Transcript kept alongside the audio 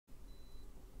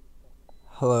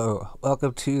Hello,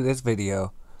 welcome to this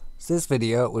video. So this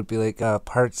video would be like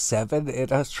part 7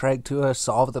 in us trying to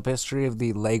solve the mystery of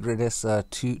the Langrenus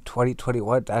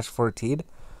 2021-14.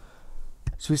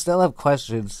 So we still have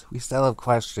questions,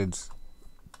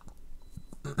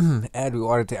 and we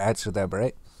wanted to answer them,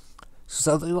 right?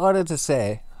 So something we wanted to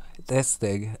say, this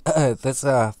thing, this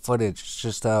footage is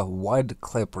just one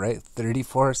clip, right?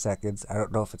 34 seconds. I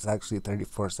don't know if it's actually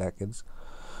 34 seconds.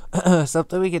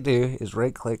 Something we can do is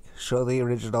right click, show the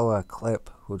original clip,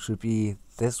 which would be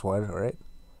this one, right?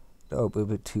 No, move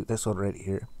it to this one right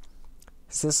here.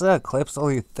 Since this clip's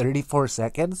only 34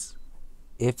 seconds,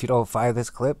 if you don't find this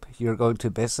clip, you're going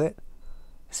to miss it.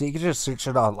 So you can just search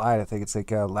it online. I think it's like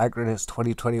Langrenus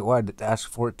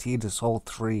 2021-14 to Soul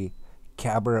 3,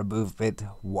 Camera Movement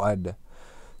 1.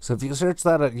 So if you search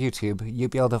that on YouTube, you'll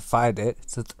be able to find it.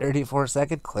 It's a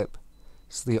 34-second clip.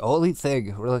 So the only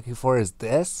thing we're looking for is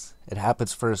this. It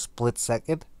happens for a split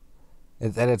second,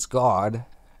 and then it's gone,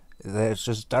 and then it's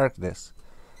just darkness.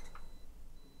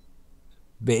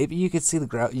 Maybe you can see the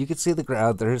ground. You can see the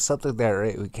ground. There is something there,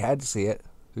 right? We can see it.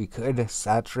 We could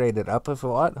saturate it up if we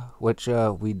want, which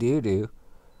we do.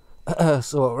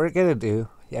 So what we're gonna do?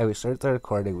 Yeah, we start the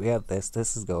recording. We have this.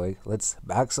 This is going. Let's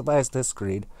maximize this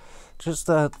screen. Just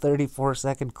a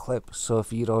 34-second clip. So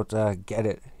if you don't get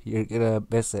it, you're gonna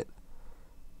miss it.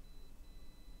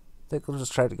 I think we'll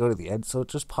just try to go to the end. So it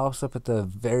just pops up at the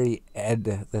very end.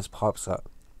 This pops up.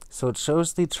 So it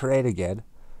shows the terrain again.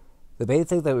 The main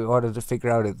thing that we wanted to figure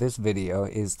out in this video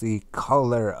is the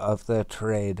color of the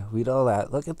terrain. We know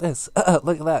that. Look at this.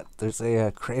 Look at that. There's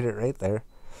a crater right there.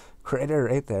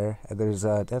 And there's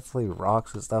definitely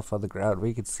rocks and stuff on the ground.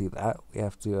 We can see that. We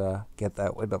have to get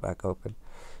that window back open.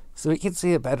 So we can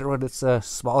see it better when it's a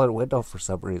smaller window for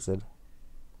some reason.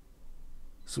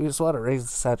 So we just want to raise the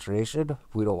saturation.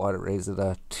 We don't want to raise it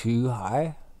too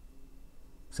high.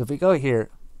 So if we go here,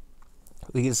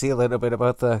 we can see a little bit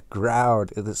about the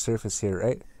ground and the surface here,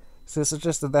 right? So this is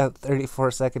just in that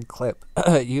 34-second clip.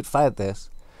 You'd find this.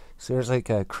 So there's like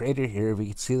a crater here. We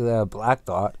can see the black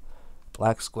dot,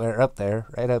 black square up there,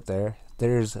 right up there.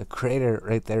 There's a crater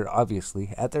right there,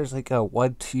 obviously. And there's like a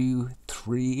 1, 2,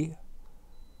 3,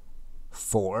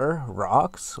 4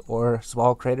 rocks or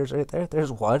small craters right there.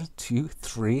 There's 1, 2,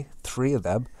 3 of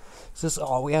them. So this is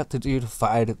all we have to do to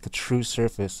find the true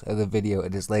surface of the video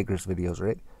in his Langrenus videos,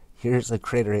 right? Here's a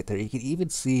crater right there. You can even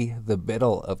see the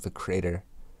middle of the crater.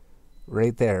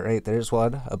 Right there, right? There's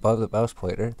one above the mouse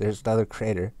pointer. There's another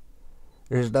crater.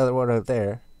 There's another one out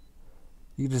there.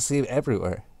 You can just see them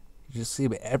everywhere.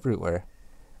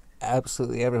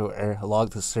 Absolutely everywhere along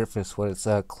the surface when it's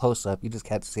close up. You just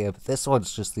can't see it. But this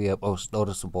one's just the most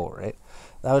noticeable, right?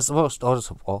 That was the most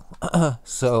noticeable.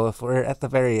 So if we're at the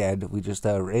very end, we just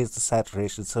raise the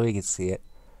saturation so we can see it.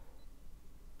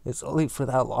 It's only for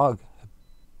that long.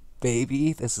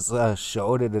 Maybe this is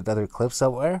shown in another clip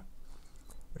somewhere.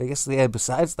 I guess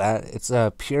besides that, it's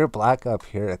pure black up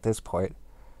here at this point.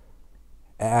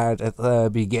 And at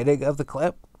the beginning of the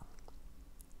clip,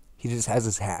 he just has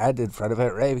his hand in front of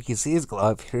it, right? We can see his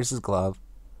glove. Here's his glove.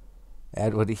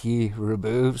 And when he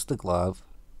removes the glove,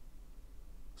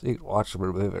 so you can watch him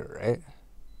remove it, right?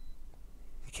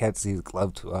 You can't see his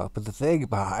glove too well. But the thing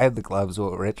behind the glove is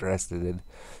what we're interested in.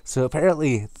 So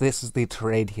apparently this is the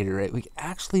terrain here, right? We can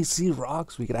actually see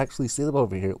rocks. We can actually see them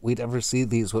over here. We never see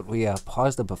these when we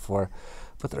paused them before.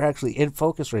 But they're actually in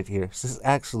focus right here. So this is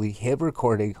actually him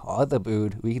recording on the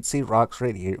moon. We can see rocks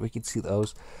right here. We can see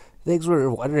those. Things we're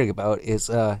wondering about is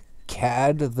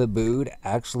can the moon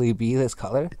actually be this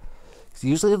color? Because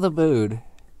usually the moon,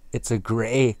 it's a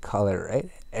gray color, right?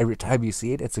 Every time you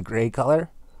see it, it's a gray color.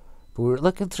 But we're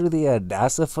looking through the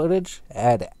NASA footage,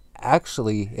 and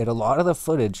actually, in a lot of the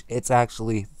footage, it's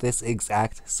actually this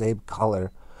exact same color.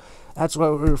 That's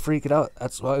why we were freaking out.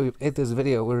 That's why we made this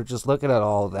video. We were just looking at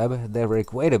all of them, and they were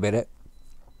like, wait a minute.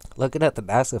 Looking at the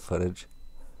NASA footage,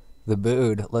 the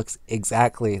moon looks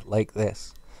exactly like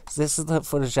this. So this is the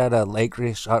footage that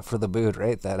Langrenus shot for the moon,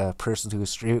 right? That person who was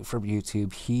streaming from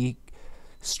YouTube, he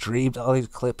streamed all these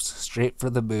clips straight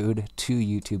from the moon to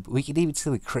YouTube. We can even see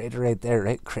the crater right there,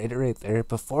 right? Crater right there.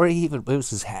 Before he even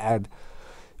moves his hand,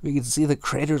 we can see the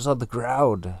craters on the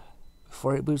ground.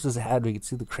 Before he moves his hand, we can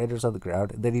see the craters on the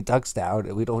ground. And then he ducks down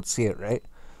and we don't see it, right?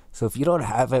 So if you don't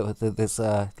have it within this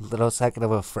little second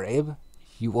of a frame,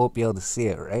 you won't be able to see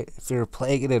it, right? If you're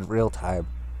playing it in real time.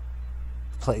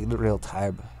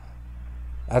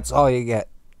 That's all you get.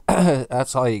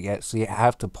 That's all you get. So you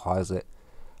have to pause it.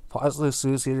 Pause it as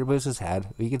soon as he removes his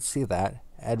hand. We can see that.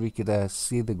 And we can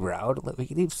see the ground. We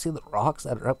can even see the rocks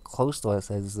that are up close to us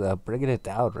as bringing it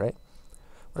down, right?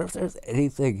 What if there's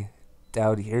anything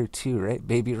down here too, right?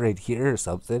 Maybe right here or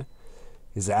something.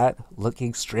 is that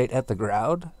looking straight at the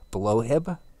ground below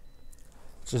him.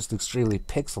 It's just extremely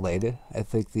pixelated. I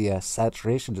think the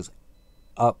saturation is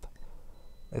up.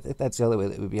 I think that's the only way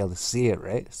that we'd be able to see it,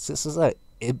 right? So this is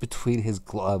in between his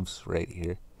gloves right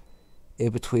here.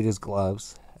 In between his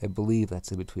gloves. I believe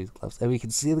that's in between his gloves. And we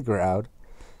can see the ground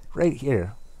right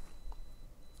here.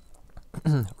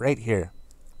 Right here.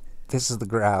 This is the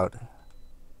ground.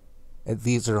 And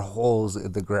these are holes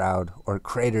in the ground, or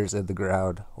craters in the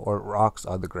ground, or rocks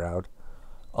on the ground.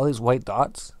 All these white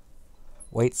dots,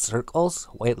 white circles,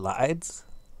 white lines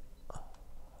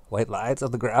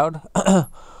on the ground.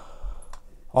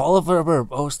 All of them, or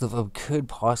most of them, could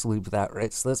possibly be that,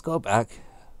 right? So let's go back.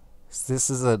 So this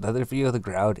is another view of the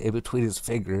ground in between his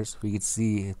fingers. We can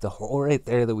see the hole right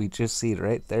there that we just seen,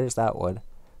 right? There's that one.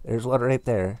 There's one right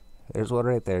there. There's one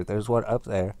right there. There's one up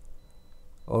there.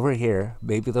 Over here.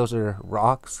 Maybe those are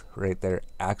rocks right there,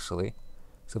 actually.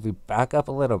 So if we back up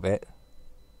a little bit,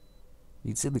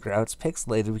 you can see the ground's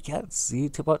pixelated. We can't see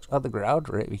too much on the ground,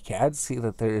 right? We can see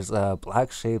that there's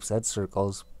black shapes and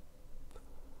circles.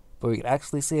 But we can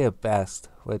actually see it best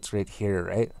when it's right here,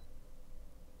 right?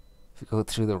 If you go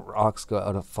through the rocks, go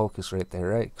out of focus right there,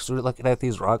 right? So we're looking at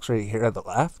these rocks right here on the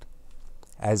left.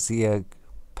 As he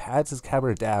pans his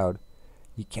camera down,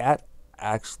 you can't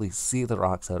actually see the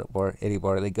rocks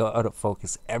anymore. They go out of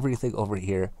focus. Everything over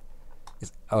here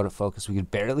is out of focus. We can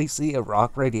barely see a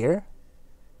rock right here.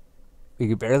 We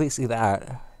can barely see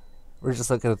that. We're just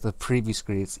looking at the preview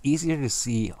screen. It's easier to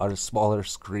see on a smaller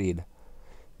screen.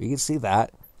 We can see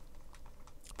that.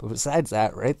 But besides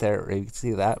that, right there, you can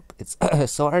see that. It's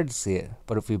so hard to see it.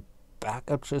 But if we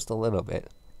back up just a little bit,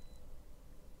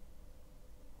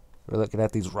 we're looking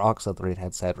at these rocks on the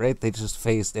right-hand side, right? They just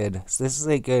phased in. So this is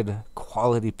a good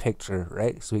quality picture,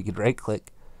 right? So we can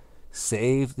right-click,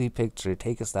 save the picture,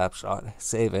 take a snapshot,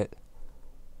 save it.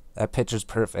 That picture's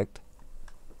perfect.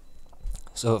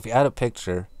 So if you had a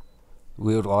picture,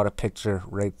 we would want a picture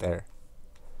right there.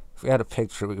 If we had a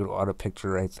picture, we would want a picture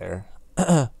right there.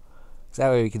 So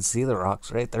that way we can see the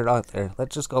rocks, right? They're not there.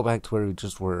 Let's just go back to where we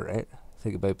just were, right? I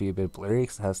think it might be a bit blurry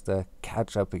because it has to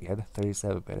catch up again.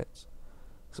 37 minutes.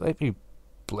 So it might be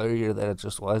blurrier than it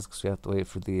just was because we have to wait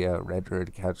for the renderer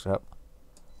to catch up.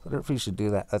 I wonder if we should do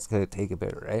that. That's going to take a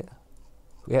bit, right?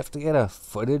 We have to get a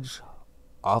footage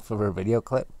off of our video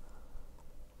clip.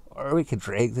 Or we could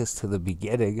drag this to the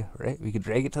beginning, right? We could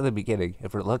drag it to the beginning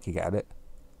if we're looking at it.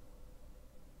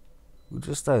 We'll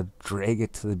just drag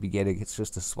it to the beginning. It's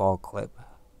just a small clip.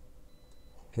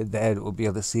 And then we'll be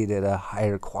able to see it at a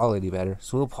higher quality better.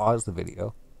 So we'll pause the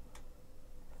video.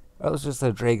 I was just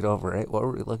drag it over, right? What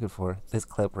were we looking for? This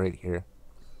clip right here.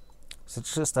 So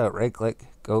it's just right click,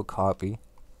 go copy.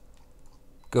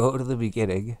 Go to the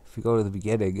beginning. If you go to the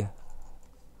beginning,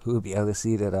 we'll be able to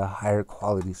see it at a higher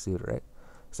quality soon, right?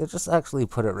 So just actually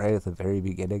put it right at the very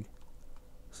beginning.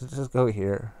 So just go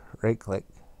here, right click,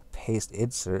 paste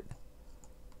insert.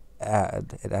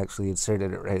 And it actually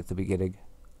inserted it right at the beginning.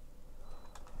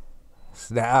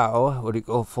 So now, when you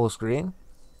go full screen,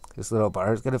 this little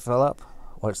bar is going to fill up.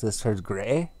 Once this turns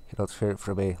gray, it'll turn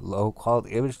from a low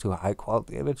quality image to a high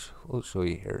quality image. We'll show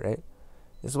you here, right?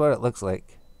 This is what it looks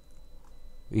like.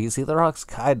 You can see the rocks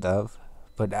kind of,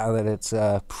 but now that it's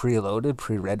preloaded,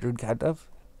 pre-rendered kind of,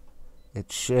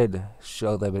 it should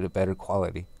show them in a better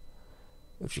quality.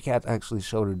 Which you can't actually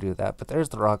show to do that, but there's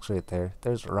the rocks right there.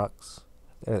 There's the rocks.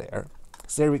 There they are.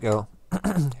 So there we go.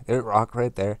 There's a rock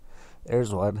right there.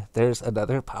 There's one. There's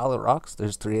another pile of rocks.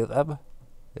 There's 3 of them.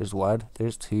 There's 1.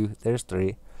 There's 2. There's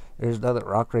 3. There's another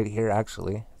rock right here,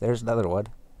 actually. There's another one.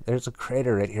 There's a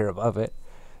crater right here above it.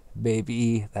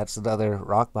 Maybe that's another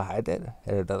rock behind it.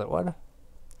 And another one.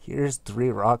 Here's 3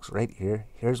 rocks right here.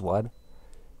 Here's 1.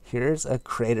 Here's a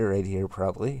crater right here,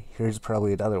 probably. Here's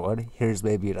probably another one. Here's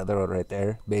maybe another one right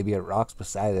there. Maybe a rock's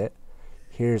beside it.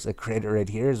 Here's a crater right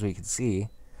here, as we can see.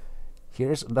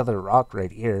 Here's another rock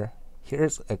right here.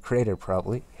 Here's a crater,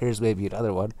 probably. Here's maybe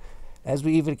another one. As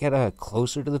we even get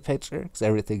closer to the picture, because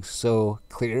everything's so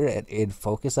clear and in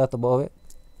focus at the moment,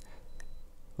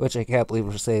 which I can't believe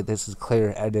we're saying this is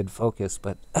clear and in focus,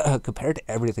 but compared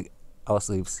to everything else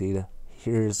we've seen,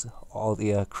 here's all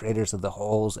the craters and the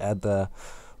holes and the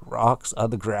rocks on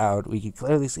the ground. We can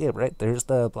clearly see it, right? There's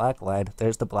the black line.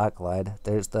 There's the black line.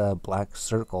 There's the black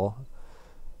circle.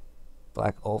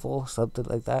 Black oval, something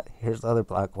like that. Here's the other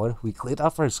black one. We cleaned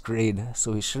off our screen,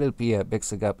 so we shouldn't be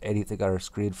mixing up anything on our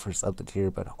screen for something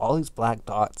here, but all these black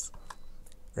dots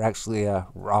are actually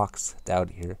rocks down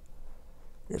here.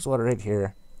 Here's one right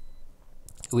here.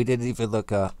 We didn't even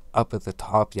look up at the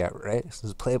top yet, right? So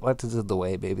the play button's in the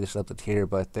way. Maybe there's something here,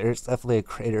 but there's definitely a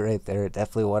crater right there.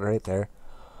 Definitely one right there.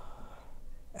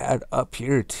 And up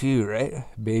here too, right?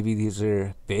 Maybe these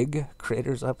are big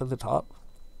craters up at the top.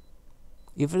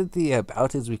 Even at the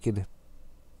mountains, we can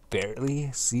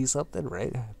barely see something,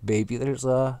 right? Maybe there's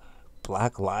a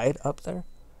black line up there.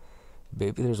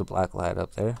 Maybe there's a black line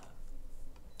up there.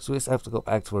 So we just have to go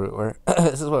back to where we were.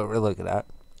 This is what we're looking at.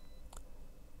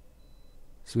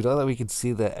 So we know that we can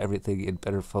see that everything in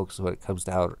better focus when it comes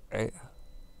down, right?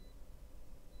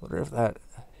 Wonder if that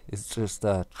is just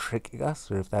tricking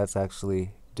us, or if that's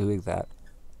actually doing that.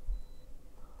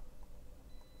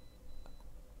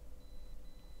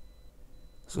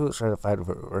 So let's try to find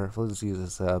where we were. We'll just use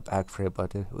this back frame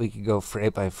button. We can go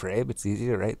frame by frame. It's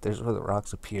easier, right? There's where the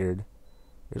rocks appeared.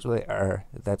 There's where they are.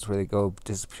 That's where they go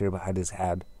disappear behind his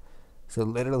hand. So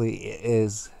literally, it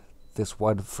is this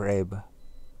one frame.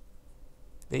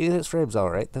 Maybe this frame's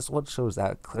alright. This one shows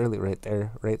that clearly right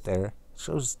there, right there. It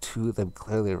shows two of them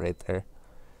clearly right there.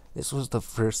 This was the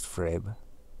first frame.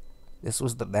 This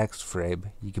was the next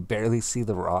frame. You can barely see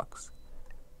the rocks.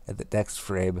 And the next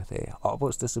frame, they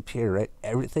almost disappear, right?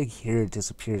 Everything here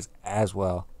disappears as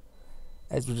well.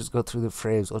 As we just go through the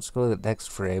frames, let's go to the next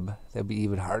frame. That'll be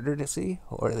even harder to see,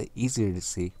 or easier to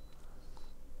see.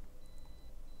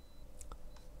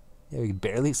 Yeah, we can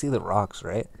barely see the rocks,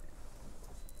 right?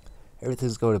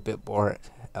 Everything's going a bit more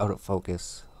out of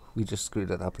focus. We just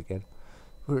screwed it up again.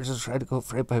 We were just trying to go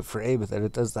frame by frame, and then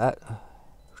it does that.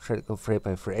 We're trying to go frame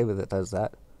by frame, and it does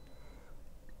that.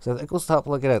 So I think we'll stop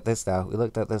looking at this now. We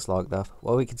looked at this long enough.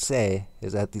 What we can say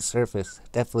is that the surface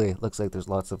definitely looks like there's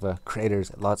lots of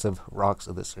craters and lots of rocks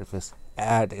on the surface.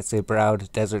 And it's a brown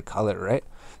desert color, right?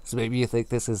 So maybe you think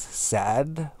this is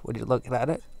sand when you're looking at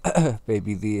it.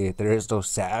 Maybe there is no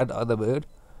sand on the moon.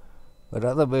 But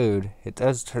on the moon, it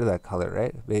does turn that color,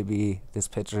 right? Maybe this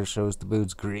picture shows the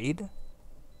moon's green.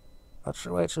 Not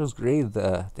sure why it shows green.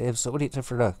 They have so many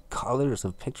different colors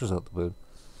of pictures of the moon.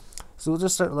 So we'll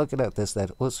just start looking at this then.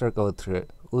 We'll start going through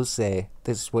it. We'll say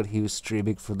this is what he was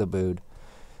streaming from the moon.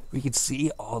 We can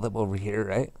see all of them over here,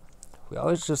 right? We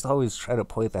always try to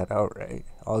point that out, right?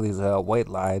 All these white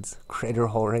lines. Crater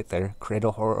hole right there. Crater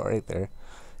hole right there.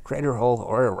 Crater hole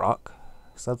or a rock.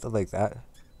 Something like that.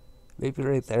 Maybe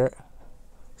right there.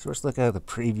 So we're just looking at the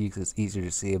preview because it's easier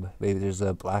to see them. Maybe there's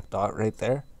a black dot right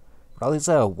there. But all these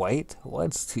white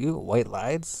ones too. White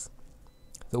lines.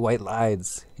 The white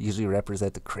lines usually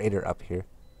represent the crater up here.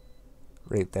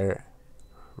 Right there.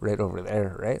 Right over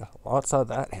there, right? Lots on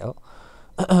that hill.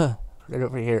 Right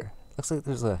over here. Looks like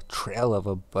there's a trail of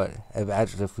them, but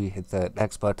imagine if we hit the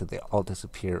next button, they all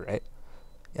disappear, right?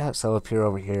 Yeah, some appear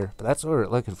over here, but that's what we're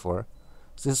looking for.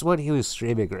 So this is what he was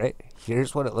streaming, right?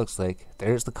 Here's what it looks like.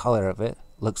 There's the color of it.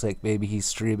 Looks like maybe he's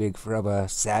streaming from a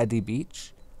sandy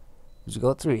beach. As you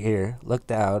go through here, look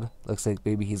down. Looks like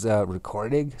maybe he's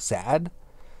recording sand.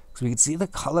 So we can see the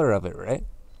color of it, right?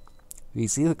 We can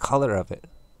see the color of it.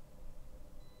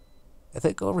 I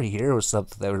think over here was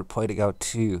something that we're pointing out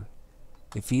too.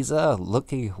 If he's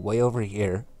looking way over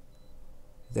here,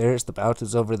 there's the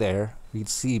mountains over there. We can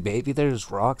see maybe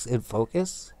there's rocks in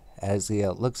focus as he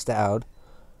looks down.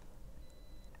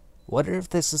 Wonder if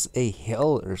this is a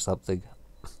hill or something.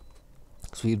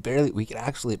 So we can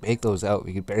actually make those out.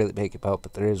 We can barely make them out,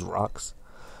 but there is rocks.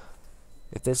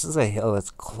 If this is a hill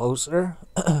that's closer,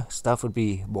 stuff would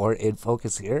be more in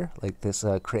focus here, like this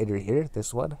crater here,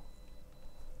 this one.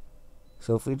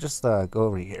 So if we just go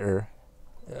over here,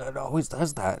 it always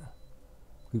does that.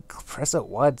 We press it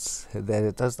once, and then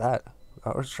it does that.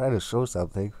 I was trying to show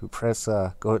something. We press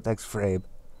go to next frame,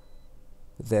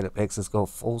 and then it makes us go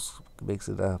full, makes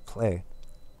it play.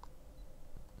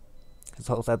 Let's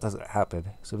hope that doesn't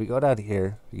happen. So if we go down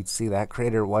here, you can see that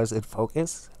crater was in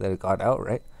focus, then it got out,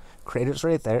 right? Crater's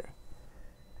right there.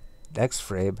 Next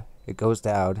frame, it goes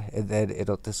down, and then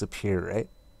it'll disappear, right?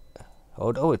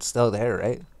 Oh no, it's still there,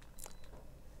 right?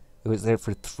 It was there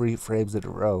for 3 frames in a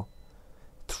row.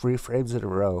 3 frames in a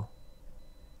row.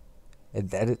 And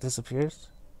then it disappears?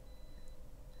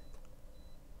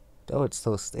 No, it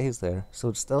still stays there. So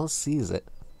it still sees it.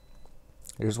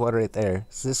 There's one right there.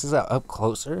 So this is up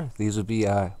closer. These would be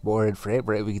more in frame,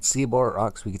 right? We could see more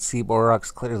rocks. We could see more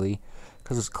rocks clearly.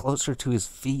 Because it's closer to his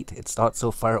feet. It's not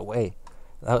so far away.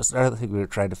 That was another thing we were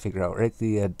trying to figure out, right?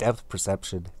 The depth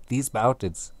perception. These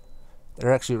mountains,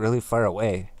 they're actually really far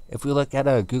away. If we look at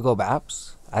Google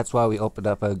Maps, that's why we opened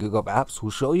up Google Maps.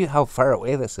 We'll show you how far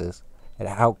away this is and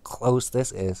how close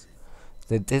this is.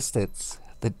 The distance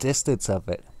of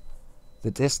it.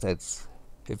 The distance.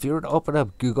 If you were to open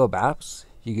up Google Maps,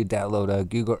 you could download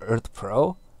Google Earth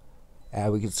Pro,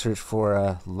 and we could search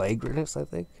for Langrenus, I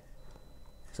think.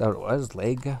 Is that what it was?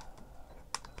 Langrenus?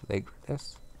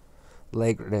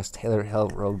 Langrenus, Taylor Hill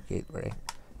Road Gateway.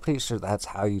 Pretty sure that's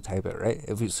how you type it, right?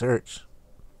 If you search,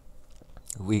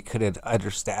 we couldn't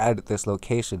understand this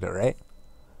location, right?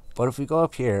 But if we go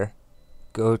up here,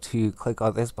 go to click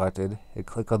on this button and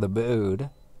click on the moon,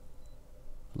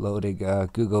 loading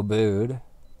Google Moon.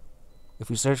 If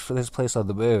we search for this place on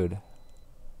the moon,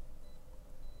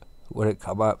 would it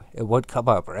come up? It would come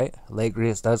up, right?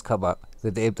 Langrenus does come up.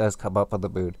 The name does come up on the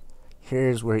moon.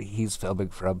 Here's where he's filming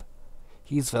from.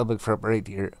 He's filming from right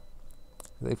here.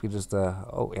 I think we just,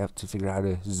 we have to figure out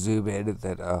how to zoom in and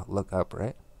then look up,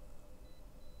 right?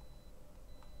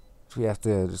 So we have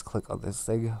to just click on this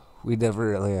thing. We never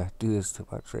really do this too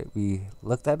much, right? We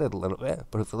looked at it a little bit,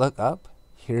 but if we look up,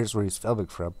 here's where he's filming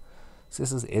from. So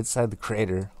this is inside the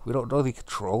crater. We don't know the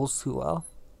controls too well.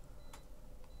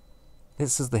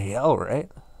 This is the hill, right?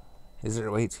 Is there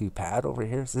a way to pad over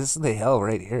here? So this is the hill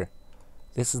right here.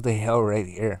 This is the hill right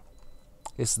here.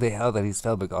 This is the hill that he's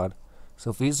filming on. So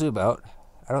if we zoom out,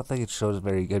 I don't think it shows a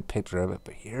very good picture of it,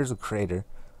 but here's a crater.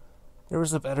 There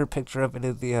was a better picture of it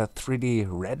in the 3D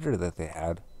render that they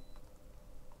had.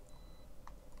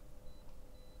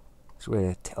 So we're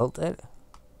going to tilt it.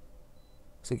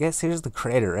 So I guess here's the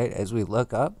crater, right? As we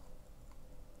look up,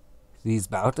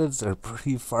 these mountains are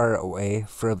pretty far away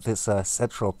from this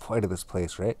central point of this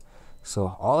place, right?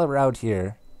 So all around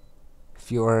here,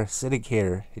 if you're sitting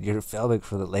here and you're filming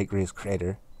for the Langrenus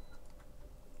crater,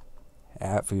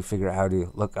 after you figure out how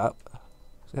to look up,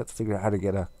 so you have to figure out how to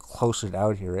get closer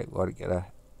down here, right? We want to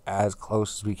get as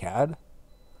close as we can.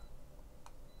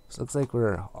 So it looks like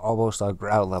we're almost on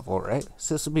ground level, right?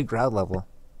 So this would be ground level.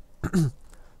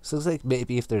 So it's like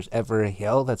maybe if there's ever a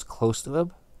hill that's close to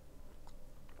him,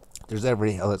 it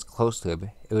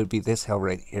would be this hill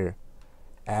right here.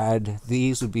 And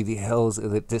these would be the hills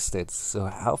in the distance. So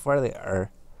how far they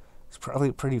are, it's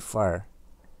probably pretty far.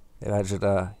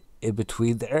 Imagine in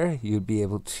between there, you'd be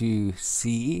able to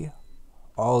see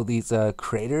all these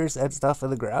craters and stuff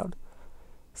in the ground.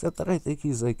 Except that I think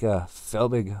he's like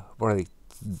filming more like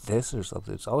this or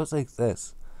something. It's always like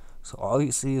this. So all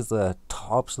you see is the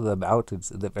tops of the mountains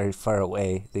and they're very far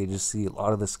away. They just see a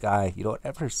lot of the sky. You don't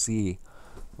ever see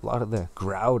a lot of the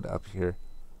ground up here.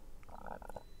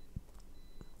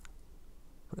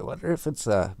 I wonder if it's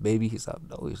maybe he's up.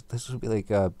 No, this would be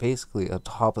like basically on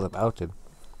top of the mountain.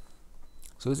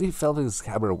 So is he filming his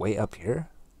camera way up here?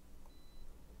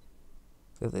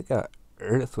 So I think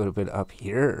Earth would have been up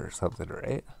here or something,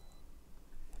 right?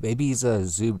 Maybe he's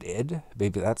zoomed in.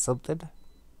 Maybe that's something.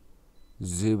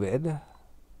 Zoom in.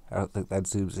 I don't think that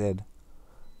zooms in.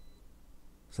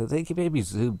 So I think he maybe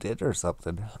zoomed in or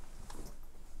something.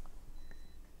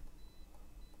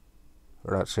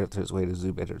 We're not sure if there's a way to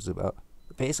zoom in or zoom out.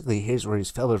 But basically, here's where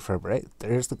he's filming from, right?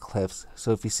 There's the cliffs.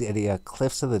 So if you see any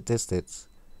cliffs in the distance,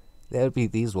 that would be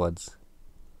these ones.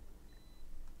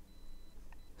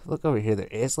 Look over here. There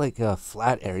is like a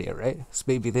flat area, right? So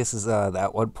maybe this is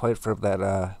that one point from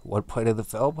that one point in the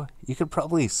film. You could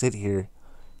probably sit here.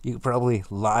 You could probably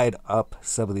line up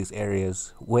some of these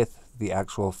areas with the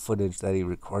actual footage that he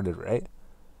recorded, right?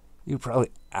 You could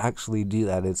probably actually do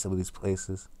that in some of these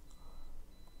places.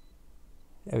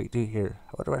 Yeah, we do here.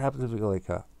 I wonder what happens if we go like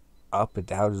up and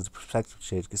down as the perspective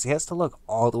change. Because he has to look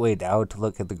all the way down to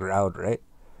look at the ground, right?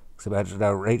 So imagine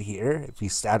now right here, if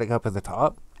he's standing up at the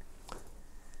top,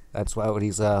 that's why when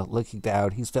he's looking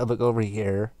down, he's filming over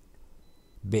here.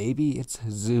 Maybe it's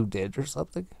zoomed in or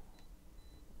something.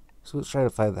 So let's try to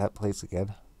find that place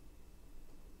again.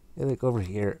 Yeah, like over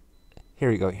here. Here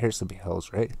we go. Here's some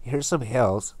hills, right? Here's some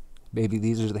hills. Maybe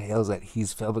these are the hills that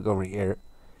he's filming over here.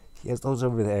 He has those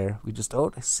over there. We just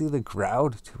don't see the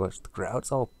ground too much. The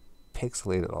ground's all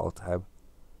pixelated all the time.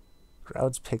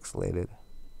 Ground's pixelated.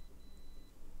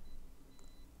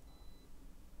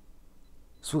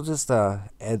 So we'll just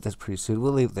end this pretty soon.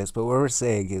 We'll leave this, but what we're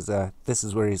saying is this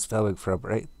is where he's filming from,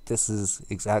 right? This is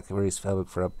exactly where he's filming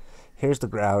from. Here's the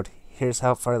ground. Here's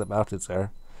how far the mountains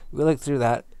are. We look through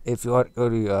that. If you want to go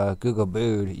to Google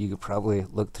Moon, you could probably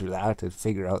look through that and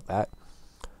figure out that.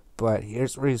 But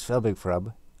here's where he's filming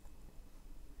from.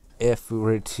 If we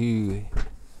were to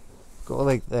go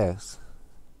like this,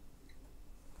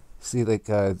 see, like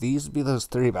these would be those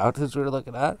three mountains we're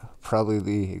looking at. Probably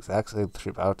the exact same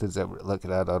three mountains that we're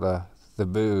looking at on the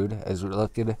moon as we're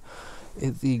looking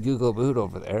at the Google Moon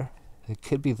over there. It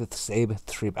could be the same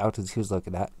three mountains he was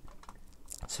looking at.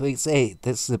 So we can say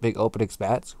this is a big open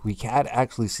expanse. We can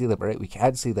actually see them, right? We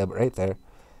can see them right there.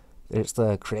 There's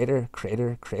the crater,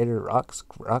 rocks,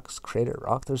 crater,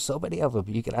 rock. There's so many of them.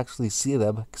 You can actually see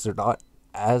them because they're not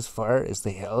as far as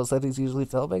the hills that he's usually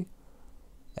filming.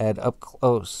 And up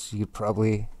close, you'd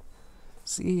probably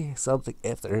see something,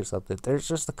 if there is something. There's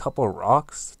just a couple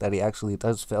rocks that he actually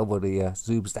does film when he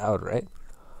zooms down, right?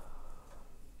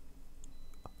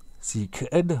 So you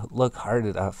could look hard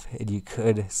enough and you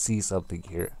could see something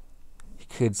here. You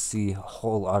could see a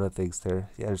whole lot of things there.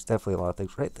 Yeah, there's definitely a lot of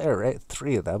things right there, right?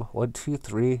 3 of them. 1, 2,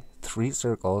 3. 3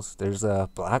 circles. There's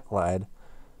a black line,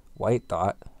 white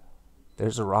dot.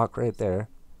 There's a rock right there.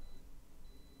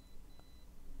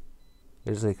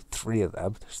 There's like 3 of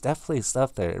them. There's definitely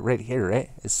stuff there right here,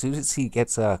 right? As soon as he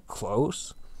gets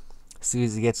close, as soon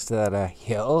as he gets to that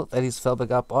hill that he's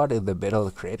filming up on in the middle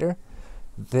of the crater,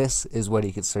 this is when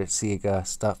you can start seeing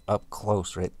stuff up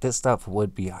close, right? This stuff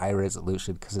would be high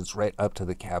resolution because it's right up to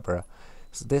the camera.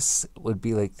 So this would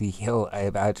be like the hill, I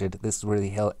imagine. This is where the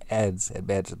hill ends.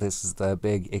 Imagine this is the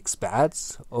big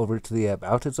expanse over to the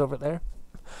mountains over there.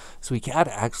 So we can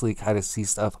actually kind of see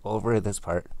stuff over in this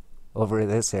part, over in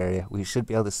this area. We should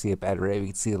be able to see it better, right? We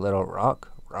can see a little rock,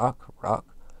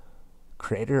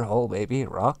 crater, hole maybe,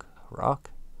 rock.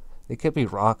 It could be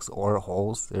rocks or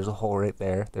holes. There's a hole right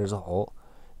there. There's a hole.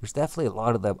 There's definitely a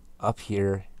lot of them up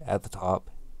here at the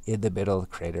top in the middle of the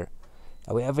crater.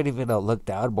 And we haven't even looked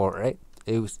down more, right?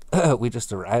 It was we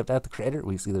just arrived at the crater.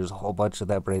 We see there's a whole bunch of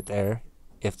them right there.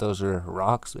 If those are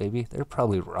rocks, maybe. They're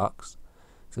probably rocks.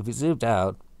 So if we zoom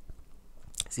down,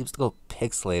 it seems to go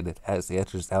pixelated as the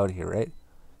enters down here, right?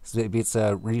 So maybe it's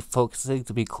refocusing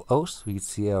to be close. We can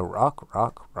see a rock.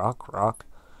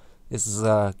 This is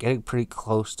getting pretty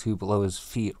close to below his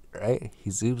feet, right? He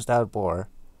zooms down more.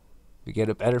 We get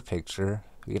a better picture.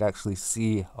 We can actually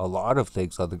see a lot of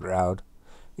things on the ground.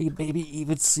 We can maybe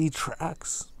even see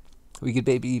tracks. We could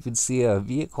maybe even see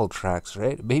vehicle tracks,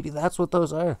 right? Maybe that's what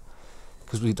those are.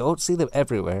 Because we don't see them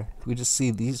everywhere. We just see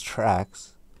these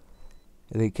tracks.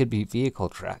 And they could be vehicle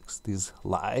tracks. These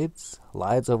lines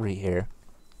over here.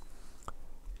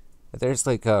 There's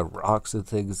like rocks and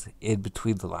things in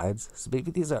between the lines. So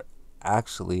maybe these are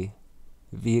actually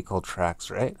vehicle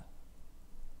tracks, right?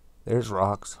 There's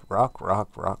rocks,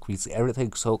 rock. We see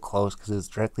everything so close because it's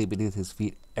directly beneath his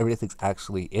feet. Everything's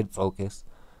actually in focus.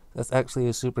 That's actually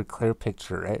a super clear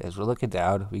picture, right? As we're looking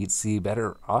down, we can see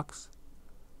better rocks.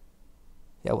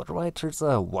 Yeah, I wonder why it turns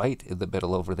white in the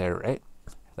middle over there, right?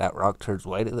 That rock turns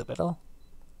white in the middle.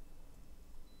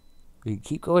 We can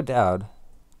keep going down.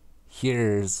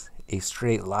 Here's a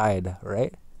straight line,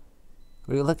 right?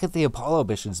 When you look at the Apollo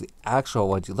missions, the actual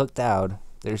ones, you look down,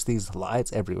 there's these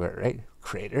lines everywhere, right?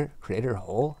 Crater,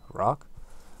 hole, rock.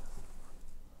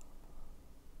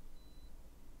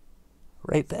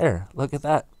 Right there. Look at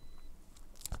that.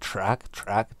 Track.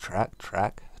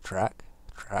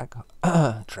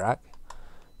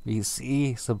 We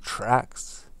see some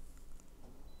tracks.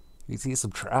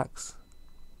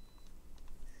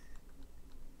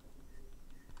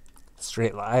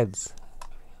 Straight lines.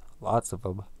 Lots of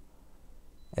them.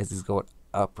 As he's going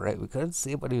up, right? We couldn't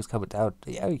see him when he was coming down.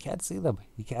 Yeah, you can't see them.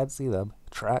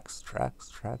 Tracks.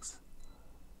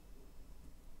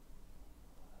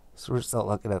 So we're still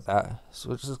looking at that. So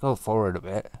we'll just go forward a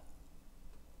bit.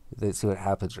 Then see what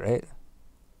happens, right?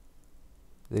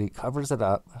 Then he covers it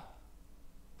up.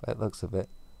 By the looks of it.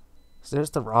 So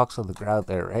there's the rocks on the ground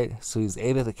there, right? So he's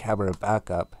aiming the camera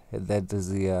back up. And then does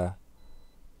he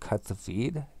cut the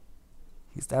feed?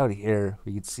 He's down here.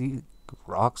 We can see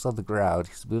rocks on the ground.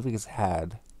 He's moving his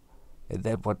hand. And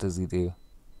then what does he do?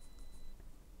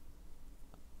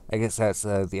 I guess that's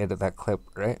the end of that clip,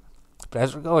 right? But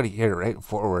as we're going here, right,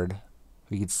 forward,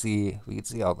 we can see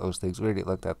all those things. We already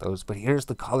looked at those. But here's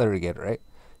the color again, right?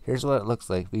 Here's what it looks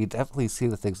like. We can definitely see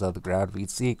the things on the ground. We can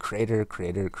see crater,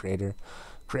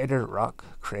 rock,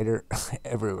 crater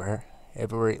everywhere.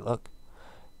 Everywhere you look.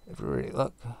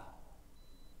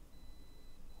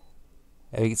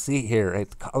 And we can see here, right,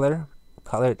 the color,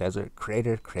 desert,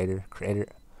 crater.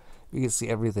 We can see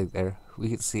everything there.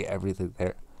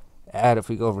 And if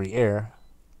we go over here,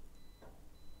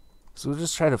 so we'll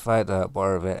just try to find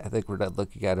more of it. I think we're not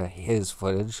looking at his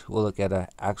footage. We'll look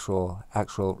at actual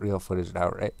real footage now,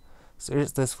 right? So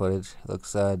here's this footage. It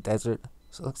looks desert.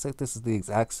 So it looks like this is the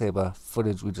exact same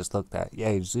footage we just looked at.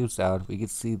 Yeah, he zooms down. We can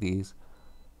see these.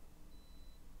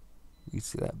 You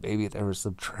see that? Maybe there were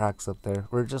some tracks up there.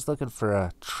 We're just looking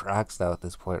for tracks now at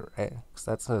this point, right? Because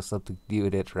that's something new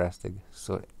and interesting.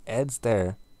 So it ends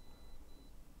there.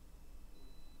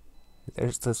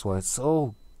 There's this one. It's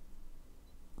so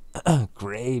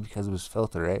gray because it was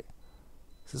filtered, right?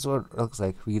 This is what it looks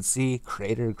like. We can see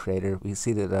crater. We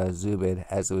see that zoom in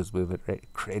as it was moving, right?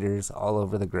 Craters all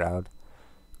over the ground.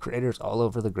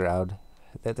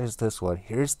 Then there's this one.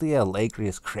 Here's the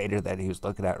Langrenus crater that he was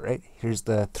looking at, right? Here's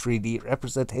the 3D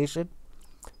representation.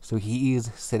 So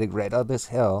he's sitting right on this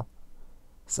hill.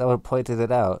 Someone pointed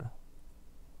it out.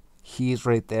 He's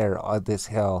right there on this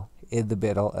hill in the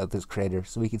middle of this crater.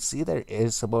 So we can see there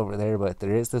is some over there, but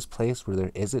there is this place where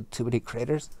there isn't too many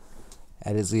craters.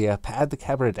 And as he panned the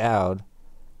camera down,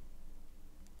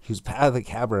 he was panning the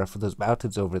camera from those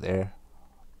mountains over there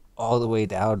all the way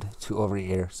down to over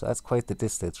here. So that's quite the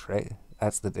distance, right?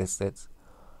 That's the distance.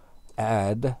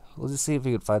 And we'll just see if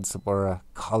we can find some more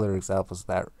color examples of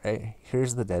that, right?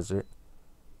 Here's the desert.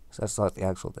 So that's not the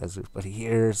actual desert, but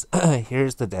here's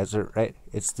here's the desert, right?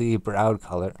 It's the brown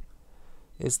color.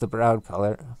 It's the brown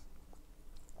color.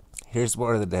 Here's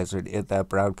more of the desert in that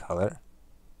brown color.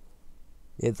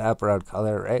 In that brown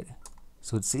color, right?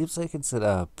 So it seems like it's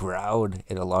brown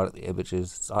in a lot of the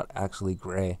images. It's not actually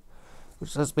gray,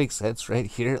 which does make sense, right?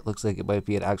 Here it looks like it might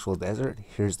be an actual desert.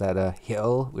 Here's that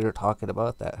hill we were talking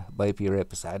about that might be right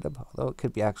beside him, although it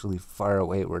could be actually far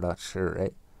away. We're not sure,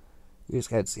 right? We just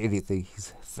can't see anything.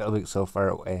 He's filming so far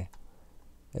away.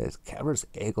 And his camera's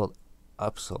angled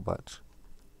up so much.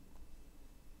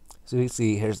 So you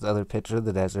see, here's another picture of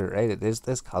the desert, right? It is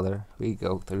this color. We'll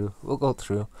go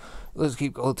through. We'll just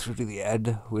keep going through to the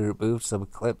end. We removed some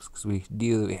clips because we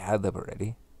knew that we had them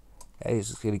already. And he's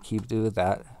just going to keep doing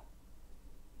that.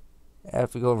 And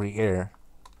if we go over here,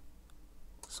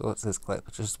 so what's this clip?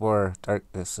 It's just more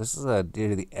darkness. This is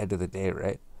near the end of the day,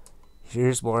 right?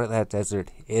 Here's more of that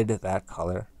desert in that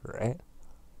color, right?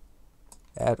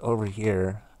 And over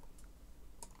here,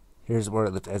 here's more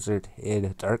of the desert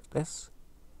in darkness.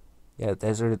 Yeah,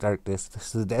 desert and darkness.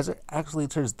 So the desert actually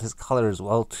turns this color as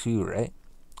well too, right?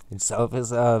 In some of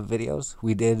his videos,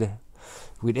 we did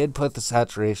put the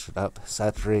saturation up,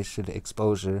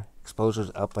 exposure's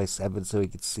up by 7 so we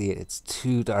can see it. It's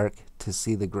too dark to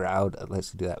see the ground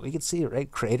unless you do that. We can see it, right?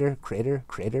 Crater, crater,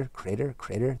 crater, crater,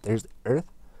 crater. There's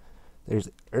earth. There's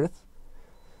earth.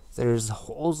 There's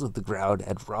holes in the ground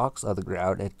and rocks on the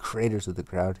ground and craters in the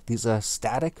ground. These are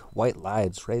static white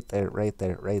lines right there, right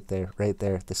there, right there, right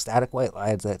there. The static white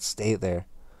lines that stay there.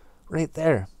 Right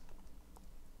there.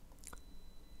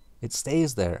 It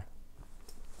stays there.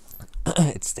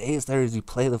 It stays there as you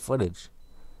play the footage.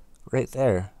 Right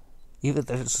there. Even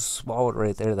there's a small one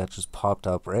right there that just popped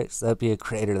up, right? So that'd be a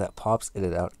crater that pops in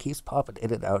and out. It keeps popping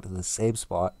in and out in the same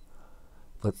spot.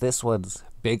 But this one's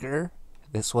bigger.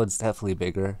 This one's definitely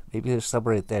bigger. Maybe there's some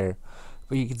right there.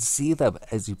 But you can see them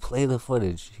as you play the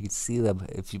footage. You can see them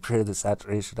if you turn the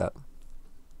saturation up.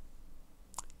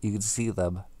 You can see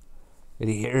them. And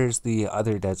here's the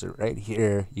other desert right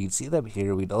here. You can see them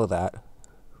here. We know that.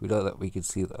 We know that we can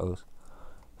see those.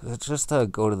 Let's just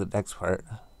go to the next part.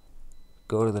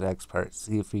 Go to the next part.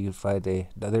 See if we can find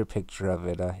another picture of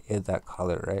it in that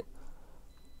color, right?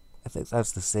 I think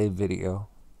that's the same video.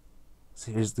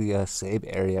 So here's the same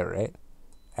area, right?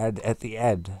 And at the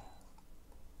end,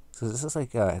 so this is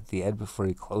like at the end before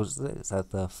he closes it. Is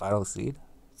that the final scene?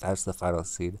 That's the final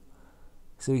scene.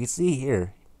 So you can see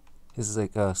here, this is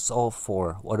like Soul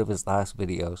 4, one of his last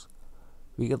videos.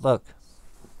 We can look.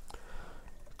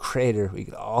 Crater, we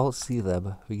can all see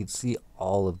them. We can see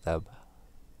all of them.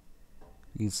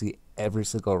 You can see every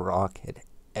single rock and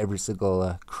every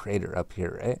single crater up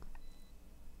here, right?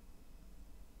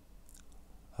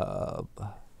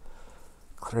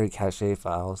 Clearing cache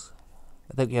files.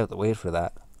 I think we have to wait for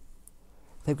that.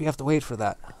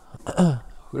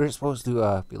 We were supposed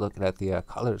to be looking at the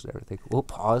colors and everything. We'll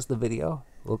pause the video.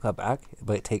 We'll come back. It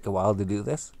might take a while to do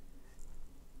this.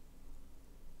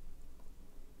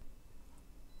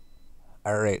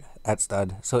 Alright, that's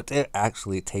done. So it didn't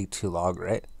actually take too long,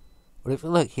 right? But if you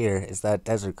look here, it's that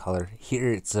desert color.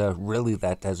 Here it's really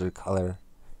that desert color.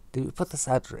 Did we put the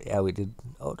saturation? Yeah, we did.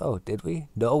 Oh no, did we?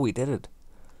 No, we didn't.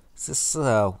 This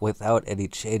is without any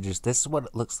changes. This is what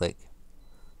it looks like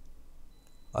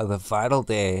on the final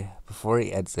day before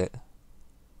he ends it.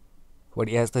 When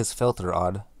he has this filter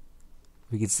on,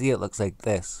 we can see it looks like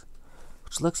this,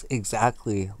 which looks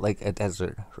exactly like a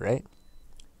desert, right?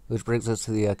 Which brings us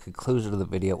to the conclusion of the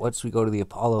video. Once we go to the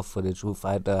Apollo footage, we'll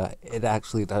find it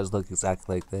actually does look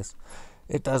exactly like this.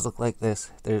 It does look like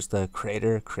this. There's the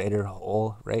crater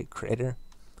hole, right? Crater.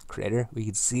 We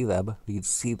can see them. We can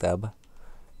see them.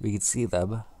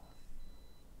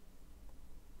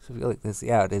 So I feel like this,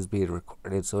 yeah, it is being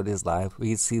recorded, so it is live. We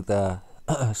can see the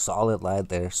solid line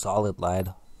there,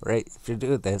 right? If you're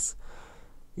doing this,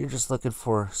 you're just looking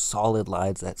for solid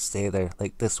lines that stay there,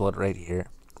 like this one right here.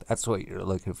 That's what you're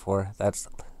looking for. That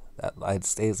line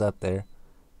stays up there.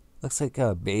 Looks like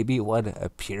maybe one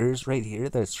appears right here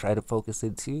that's trying to focus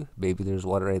into. Maybe there's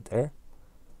one right there.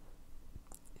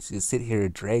 So you sit here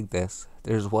and drag this.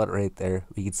 There's one right there.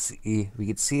 We can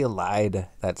see a line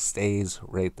that stays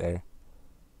right there.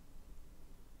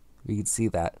 We can see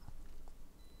that.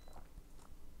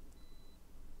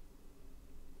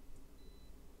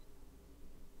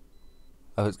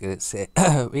 I was gonna say,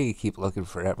 we could keep looking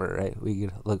forever, right? We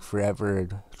could look forever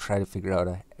and try to figure out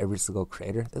every single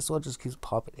crater. This one just keeps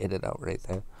popping in and out right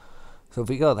there. So if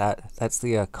we go that's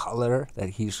the color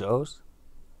that he shows.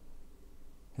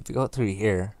 If you go through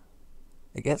here,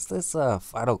 I guess this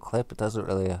final clip, it doesn't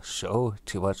really show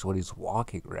too much when he's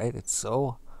walking, right? It's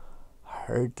so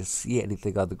hard to see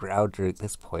anything on the ground during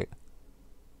this point.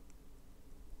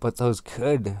 But those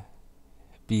could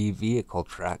be vehicle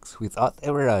tracks. We thought they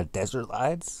were desert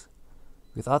lines.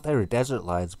 We thought they were desert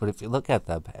lines, but if you look at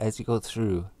them as you go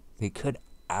through, they could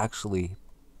actually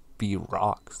be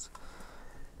rocks.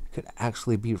 Could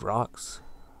actually be rocks.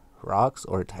 Rocks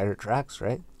or tire tracks,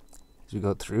 right? As we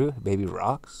go through, maybe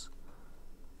rocks.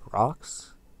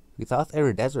 Rocks. We thought they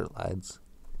were desert lines.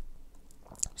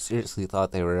 Seriously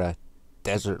thought they were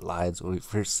desert lines when we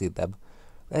first see them.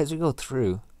 But as we go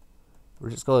through,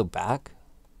 we're just going back.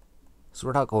 So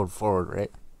we're not going forward,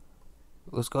 right?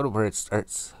 Let's go to where it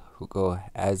starts. We'll go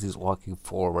as he's walking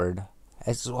forward.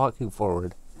 As he's walking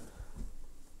forward.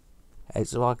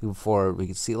 As he's walking forward, we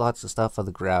can see lots of stuff on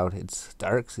the ground. It's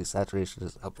dark, so the saturation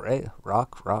is up, right?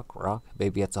 Rock, rock, rock.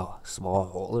 Maybe it's a small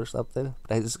hole or something.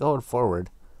 But as he's going forward,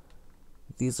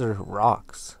 these are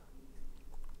rocks.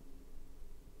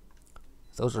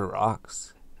 Those are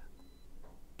rocks.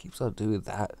 Keeps on doing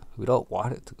that. We don't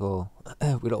want it to go.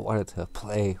 We don't want it to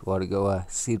play. We want to go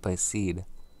seed by seed.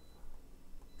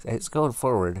 So it's going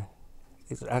forward.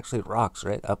 These are actually rocks,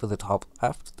 right? Up in the top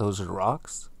left, those are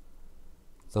rocks.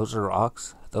 Those are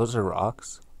rocks. Those are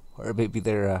rocks. Or maybe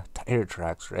they're tire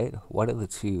tracks, right? One of the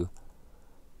two.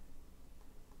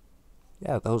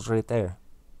 Yeah, those right there.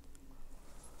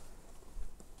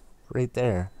 Right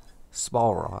there.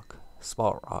 Small rock.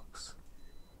 Small rocks.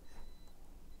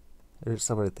 There's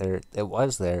some right there. It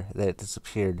was there. Then it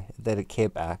disappeared. Then it came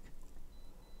back.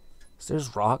 So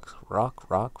there's rock, rock,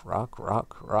 rock, rock,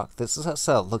 rock, rock. This is us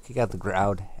looking at the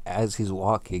ground as he's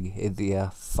walking in the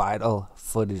final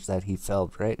footage that he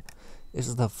filmed, right? This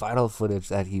is the final footage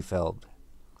that he filmed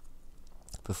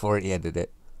before he ended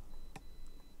it.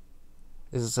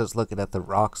 This is us looking at the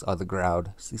rocks on the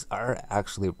ground. So these are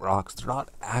actually rocks. They're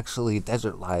not actually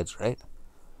desert lines, right?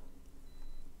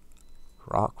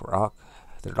 Rock, rock.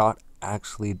 They're not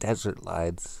actually desert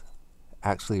lines.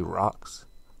 Actually rocks.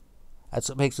 That's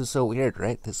what makes it so weird,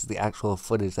 right? This is the actual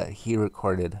footage that he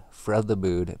recorded from the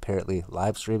moon, apparently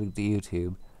live streaming to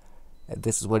YouTube. And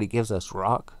this is what he gives us,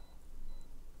 rock.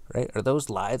 Right? Are those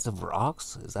lines of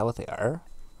rocks? Is that what they are?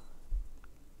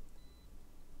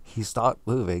 He stopped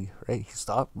moving, right? He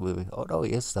stopped moving. Oh no,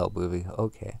 he is still moving.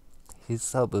 Okay. He's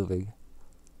still moving.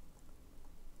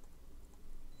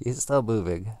 He's still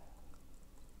moving.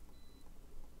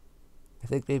 I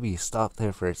think maybe he stopped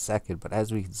there for a second, but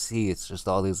as we can see, it's just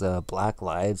all these black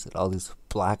lines and all these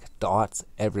black dots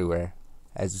everywhere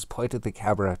as he's pointed the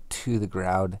camera to the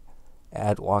ground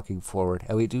and walking forward.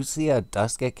 And we do see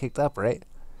dust get kicked up, right?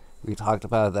 We talked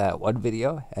about that one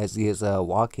video. As he is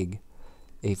walking,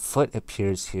 a foot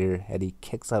appears here and he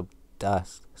kicks up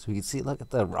dust. So we can see, look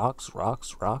at the rocks,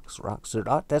 rocks, rocks, rocks. They're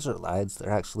not desert lines, they're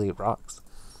actually rocks.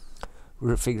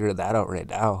 We're figuring that out right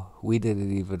now. We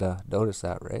didn't even notice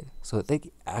that, right? So I think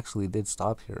he actually did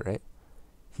stop here, right?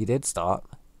 He did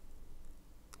stop.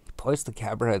 He points the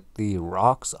camera at the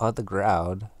rocks on the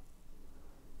ground.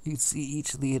 You can see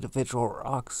each of the individual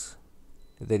rocks.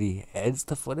 And then he ends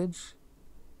the footage.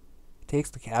 He takes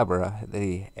the camera, and then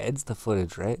he ends the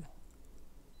footage, right?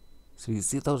 So you can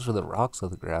see those were the rocks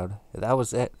on the ground. And that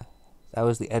was it. That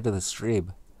was the end of the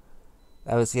stream.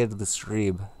 That was the end of the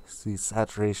stream. See,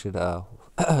 saturation, no,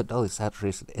 the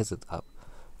saturation isn't up.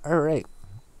 Alright.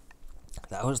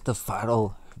 That was the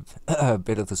final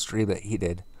bit of the stream that he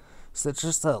did. So let's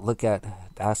just look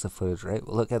at NASA footage, right?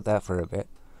 We'll look at that for a bit.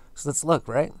 So let's look,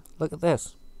 right? Look at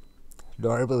this.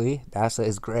 Normally, NASA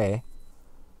is gray.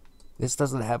 This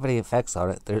doesn't have any effects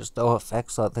on it. There's no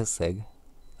effects on this thing.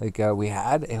 Like, we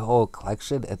had a whole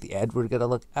collection at the end we're gonna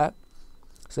look at.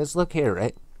 So let's look here,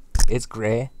 right? It's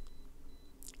gray.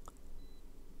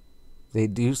 They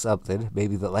do something.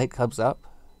 Maybe the light comes up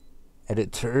and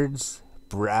it turns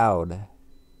brown.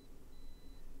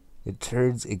 It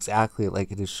turns exactly like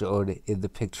it is shown in the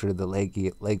picture of the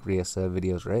Langrenus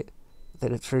videos, right?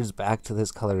 Then it turns back to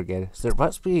this color again. So there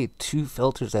must be two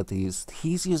filters that they use.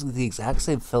 He's using the exact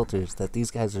same filters that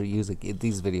these guys are using in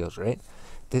these videos, right?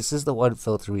 This is the one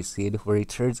filter we've seen where he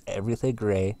turns everything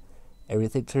gray.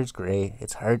 Everything turns gray.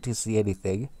 It's hard to see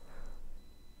anything.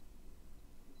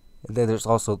 And then there's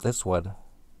also this one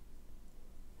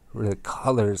where the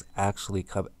colors actually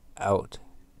come out.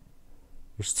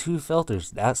 There's two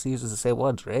filters. NASA uses the same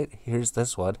ones, right? Here's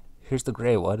this one. Here's the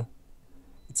gray one.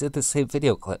 It's in the same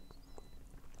video clip.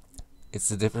 It's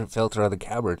a different filter on the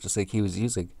camera, just like he was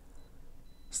using.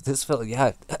 So this filter,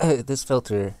 yeah, this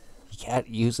filter, you can't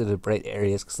use it in bright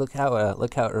areas because look how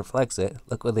it reflects it.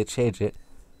 Look when they change it,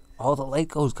 all the light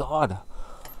goes gone.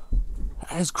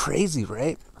 That is crazy,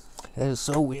 right? That is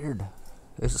so weird.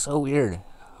 This is so weird.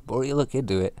 The more you look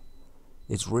into it,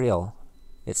 it's real.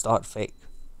 It's not fake.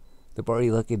 The more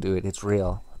you look into it, it's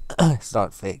real. It's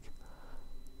not fake.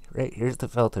 Right, here's the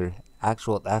filter.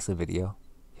 Actual NASA video.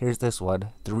 Here's this one.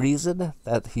 The reason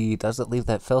that he doesn't leave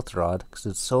that filter on, because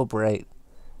it's so bright,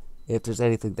 if there's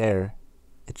anything there,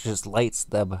 it just lights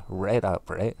them right up,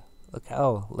 right? Look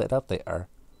how lit up they are.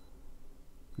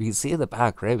 We can see in the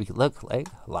back, right? We can look like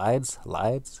lines,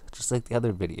 just like the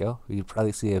other video. We can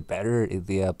probably see it better in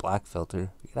the black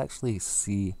filter. We can actually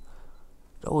see.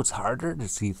 No, it's harder to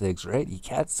see things, right? You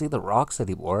can't see the rocks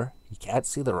anymore. You can't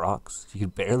see the rocks. You can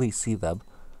barely see them.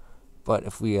 But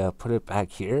if we put it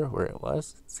back here where it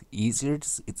was, it's easier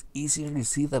to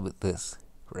see them with this,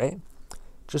 right?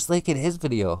 Just like in his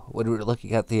video, when we were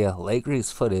looking at the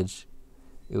Langrenus footage,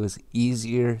 it was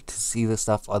easier to see the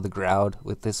stuff on the ground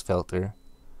with this filter.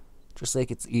 Just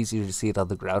like it's easier to see it on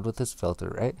the ground with this filter,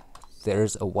 right?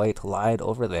 There's a white line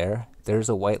over there. There's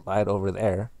a white line over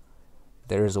there.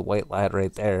 There's a white line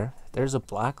right there. There's a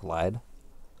black line.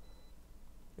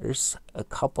 There's a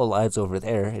couple lines over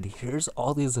there. And here's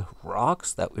all these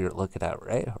rocks that we were looking at,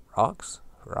 right?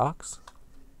 Rocks.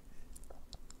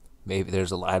 Maybe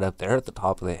there's a line up there at the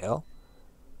top of the hill.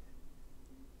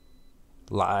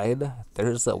 Line.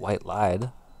 There's a white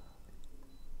line.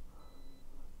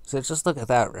 So just look at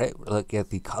that, right? We're looking at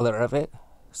the color of it.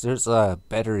 So there's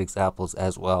better examples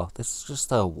as well. This is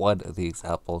just one of the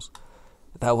examples.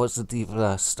 That wasn't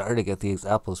even starting at the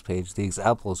examples page. The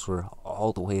examples were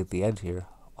all the way at the end here.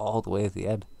 All the way at the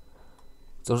end.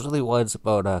 Those are the ones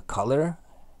about color.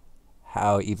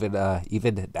 How even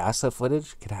NASA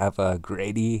footage can have a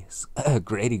grainy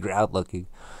ground looking.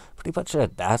 Pretty much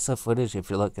NASA footage, if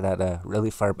you're looking at a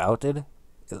really far mountain,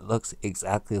 it looks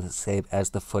exactly the same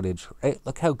as the footage, right?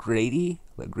 Look how grainy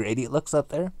it looks up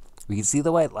there. We can see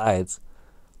the white lines.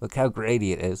 Look how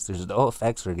grainy it is. There's no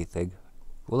effects or anything.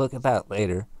 We'll look at that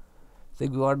later. The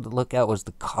thing we wanted to look at was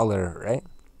the color, right?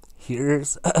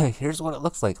 Here's what it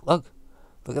looks like. Look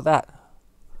at that.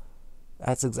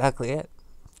 That's exactly it.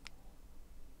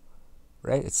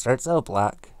 Right? It starts out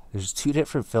black. There's two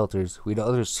different filters. We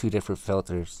know there's two different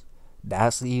filters.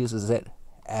 NASA uses it,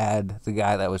 and the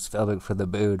guy that was filming for the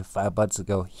moon 5 months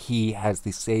ago, he has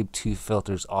the same two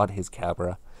filters on his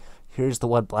camera. Here's the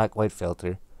one black-white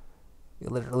filter. You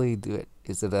literally do it.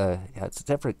 It's a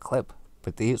different clip,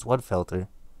 but they use one filter,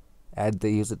 and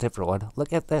they use a different one.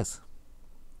 Look at this.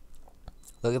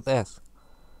 Look at this.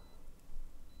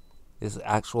 This is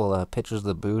actual pictures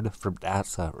of the moon from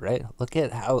NASA, right? Look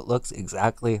at how it looks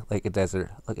exactly like a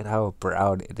desert. Look at how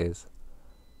brown it is.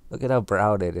 Look at how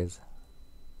brown it is.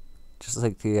 Just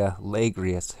like the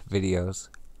Langrenus videos.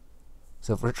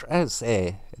 So if we're trying to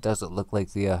say it doesn't look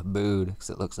like the moon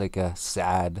because it looks like a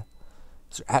sand,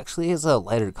 there actually is a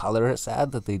lighter color of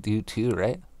sand that they do too,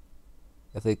 right?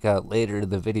 I think later in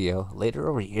the video, later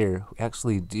over here, we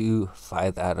actually do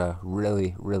find that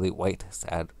really, really white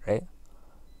sand, right?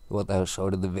 The one that was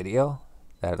shown in the video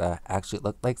that actually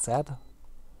looked like sand.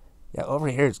 Yeah, over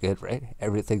here it's good, right?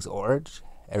 Everything's orange.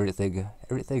 Everything.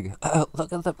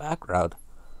 Look at the background.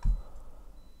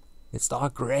 It's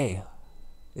not gray.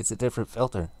 It's a different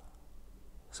filter.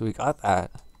 So we got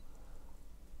that.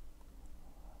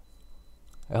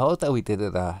 I hope that we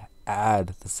didn't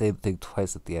add the same thing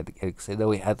twice at the end again, because I know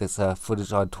we had this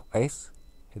footage on twice,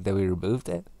 and then we removed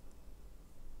it.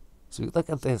 So we look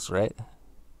at this, right?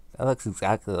 That looks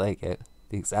exactly like it.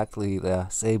 Exactly the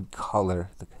same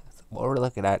color. What we're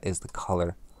looking at is the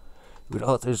color. We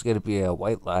know if there's going to be a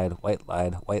white line, white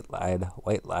line, white line,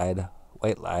 white line,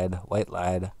 white line, white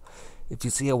line. If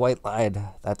you see a white line,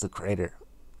 that's a crater.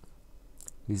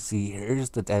 You see,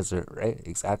 here's the desert, right?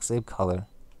 Exact same color.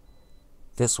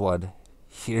 This one,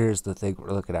 here's the thing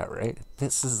we're looking at, right?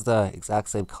 This is the exact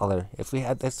same color. If we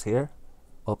had this here,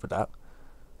 open up.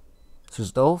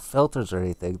 There's no filters or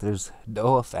anything. There's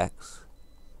no effects.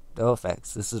 No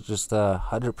effects. This is just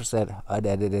 100%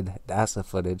 unedited NASA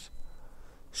footage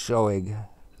showing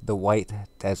the white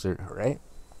desert, right?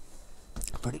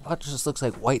 Pretty much just looks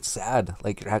like white sand,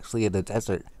 like you're actually in the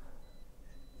desert.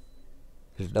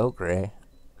 There's no gray.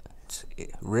 It's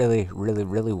really, really,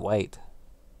 really white.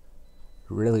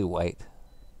 Really white.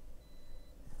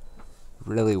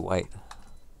 Really white.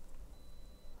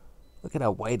 Look at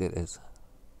how white it is.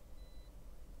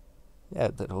 Yeah,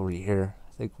 then over here,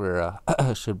 I think we're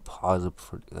should pause it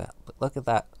before we do that. But look at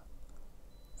that.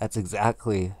 That's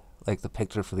exactly like the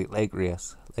picture for the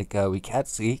Langrenus. Like we can't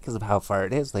see because of how far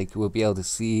it is. Like we'll be able to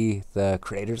see the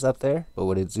craters up there, but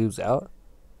when it zooms out,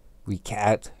 we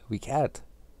can't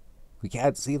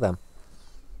see them.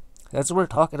 That's what we're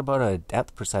talking about, a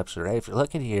depth perception, right? If you're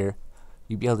looking here,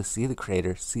 you'd be able to see the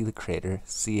crater,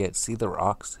 see it, see the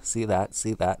rocks, see that,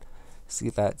 see that, see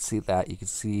that, see that. You can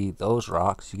see those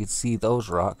rocks, you can see those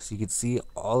rocks, you can see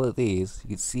all of these, you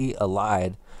can see a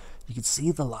line, you can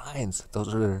see the lines.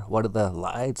 Those are one of the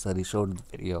lines that he showed in the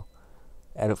video.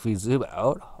 And if we zoom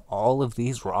out, all of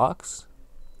these rocks,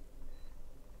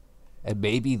 and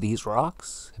maybe these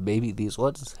rocks, maybe these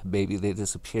ones, maybe they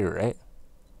disappear, right?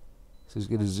 So he's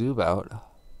going to zoom out.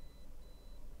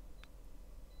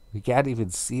 We can't even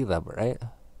see them, right?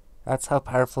 That's how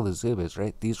powerful the zoom is,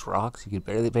 right? These rocks, you can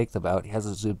barely make them out. He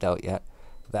hasn't zoomed out yet.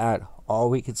 That, all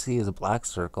we can see is a black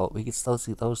circle. We can still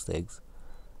see those things.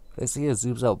 But I see it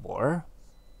zooms out more.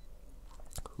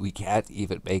 We can't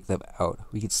even make them out.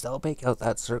 We can still make out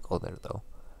that circle there, though.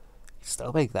 We can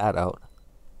still make that out.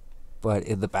 But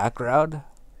in the background,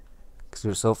 because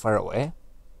they're so far away,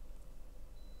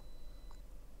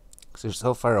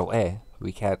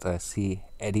 we can't see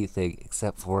anything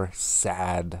except for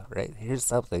sand, right? Here's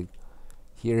something.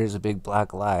 Here's a big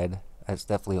black line. That's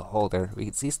definitely a holder. We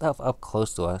can see stuff up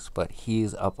close to us, but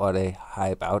he's up on a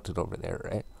high mountain over there,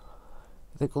 right?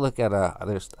 I think we'll look at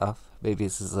other stuff. Maybe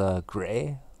this is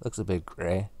gray. Looks a bit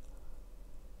gray.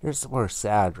 Here's some more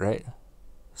sand, right?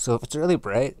 So if it's really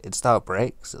bright, it's not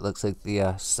bright because it looks like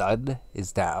the sun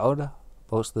is down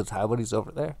most of the time when he's over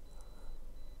there.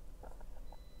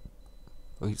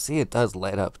 Well, you see it does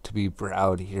light up to be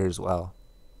brown here as well.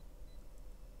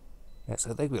 Yeah,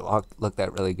 so I think we looked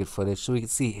at really good footage. So we can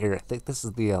see here, I think this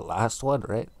is the last one,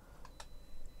 right?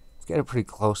 It's getting pretty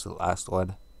close to the last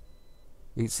one.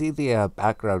 You can see the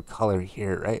background color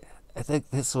here, right? I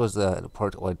think this was an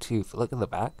important one too. If you look in the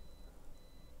back,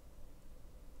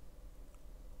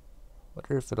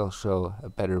 wonder if it'll show a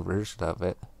better version of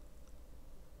it.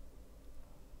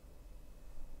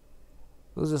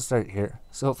 We'll just start here.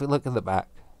 So if we look in the back,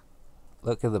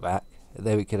 and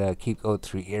then we can keep going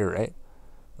through here, right?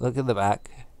 Look in the back.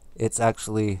 It's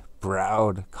actually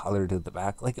brown colored in the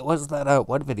back. Like it was that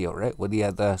one video, right? When he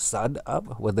had the sun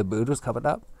up, when the moon was coming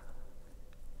up,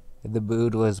 and the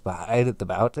moon was behind the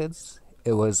mountains.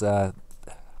 It was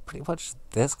pretty much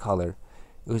this color.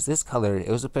 It was this color. It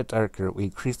was a bit darker. We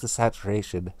increased the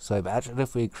saturation. So imagine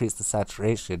if we increased the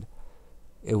saturation,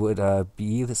 it would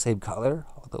be the same color,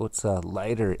 although it's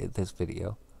lighter in this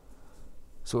video.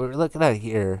 So what we're looking at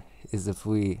here is if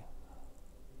we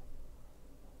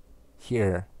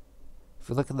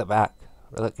look in the back,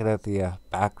 we're looking at the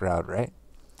background, right?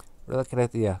 We're looking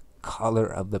at the color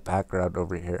of the background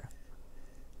over here.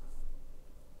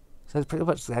 So it's pretty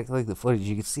much exactly like the footage.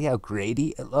 You can see how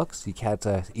grainy it looks. You can't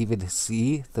even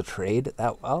see the trade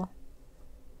that well.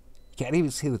 You can't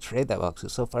even see the trade that well because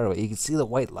it's so far away. You can see the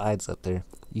white lines up there.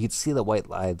 You can see the white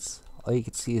lines. All you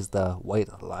can see is the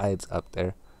white lines up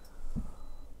there.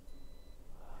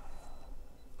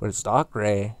 But it's not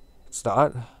gray. It's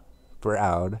not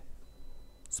brown.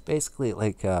 It's basically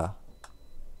like a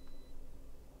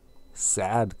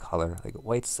sand color, like a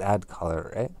white sand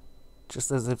color, right?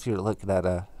 Just as if you're looking at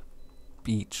a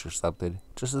beach or something.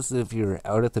 Just as if you're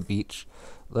out at the beach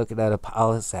looking at a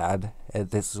pile of sand,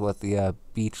 and this is what the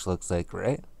beach looks like,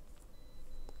 right?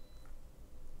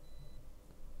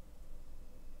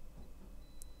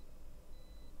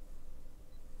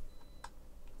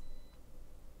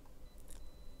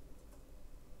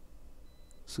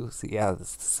 So see, yeah,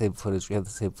 it's the same footage. We have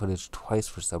the same footage twice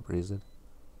for some reason.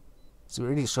 So we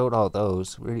already showed all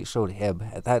those. We already showed him,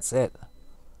 and that's it.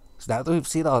 So now that we've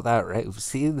seen all that, right? We've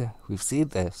seen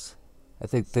this. I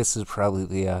think this is probably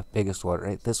the biggest one,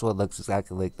 right? This one looks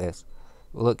exactly like this.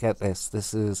 We'll look at this.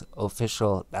 This is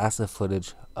official NASA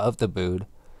footage of the moon.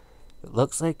 It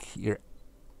looks like you're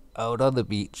out on the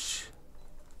beach.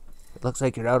 It looks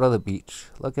like you're out on the beach.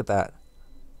 Look at that.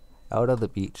 Out on the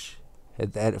beach.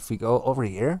 And then if we go over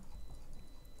here,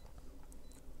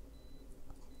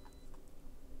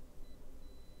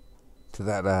 to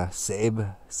that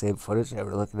same footage that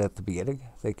we're looking at the beginning.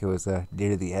 I think it was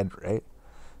near the end, right?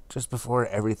 Just before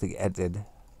everything ended.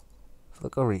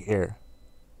 Look over here.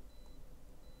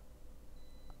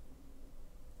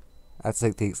 That's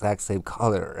like the exact same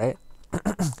color, right?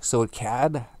 So it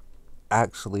can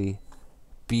actually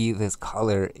be this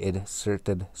color in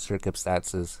certain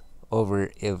circumstances over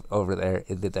there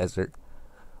in the desert,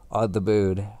 on the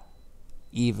moon,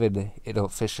 even in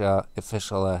official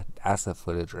NASA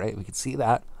footage, right? We can see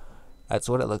that. That's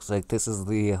what it looks like. This is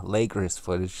the Langrenus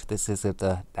footage. This isn't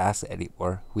NASA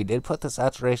anymore. We did put the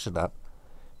saturation up.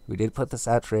 We did put the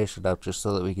saturation up just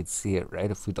so that we could see it,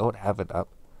 right? If we don't have it up,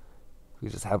 we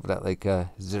just have it at like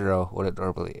 0, what it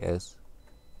normally is.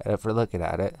 And if we're looking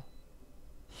at it,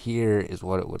 here is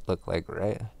what it would look like,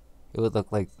 right? It would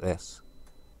look like this.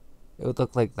 It would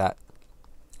look like that.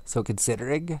 So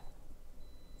considering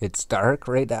it's dark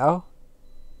right now,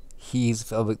 he's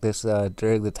filming this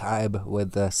during the time when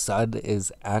the sun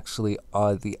is actually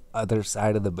on the other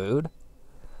side of the moon,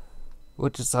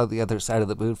 which is on the other side of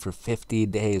the moon for 15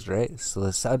 days, right? So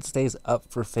the sun stays up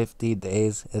for 15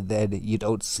 days, and then you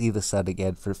don't see the sun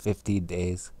again for 15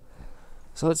 days.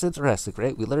 So it's interesting,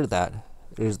 right? We learned that.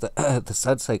 There's the the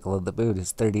sun cycle of the moon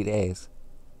is 30 days.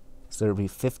 So there'll be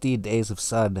 15 days of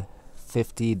sun,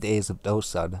 15 days of no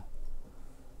sun.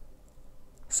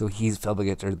 So he's filming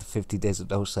it during the 50 days of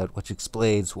no sun, which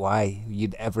explains why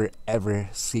you'd ever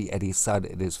see any sun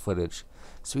in his footage.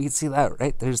 So we can see that,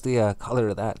 right? There's the color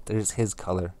of that. There's his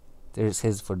color. There's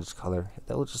his footage color.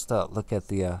 Then we'll just look at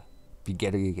the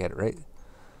beginning again, right?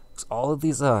 So all of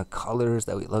these colors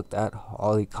that we looked at,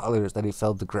 all the colors that he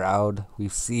filmed the ground,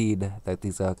 we've seen that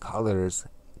these colors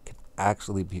can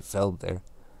actually be filmed there.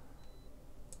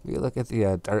 We look at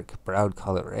the dark brown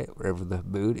color, right? Wherever the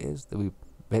moon is, did we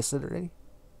miss it already?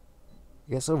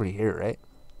 I guess over here, right?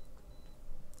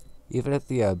 Even at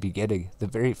the beginning, the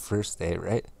very first day,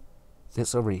 right?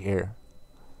 This over here,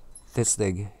 this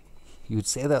thing, you would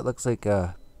say that looks like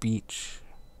a beach,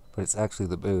 but it's actually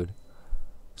the moon.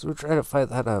 So we're trying to find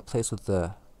that place with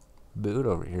the moon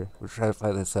over here. We're trying to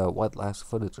find this one last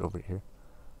footage over here.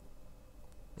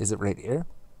 Is it right here?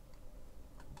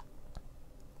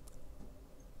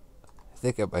 I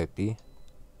think it might be.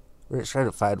 We're just trying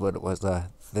to find what it was,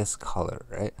 this color,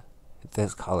 right?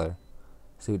 This color.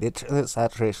 So we did turn the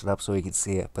saturation up so we could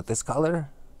see it, but this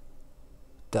color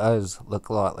does look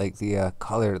a lot like the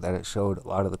color that it showed a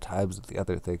lot of the times with the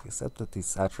other thing, except that the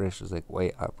saturation is like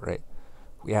way up, right?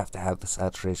 We have to have the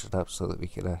saturation up so that we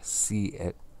can see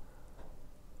it.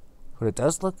 But it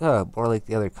does look more like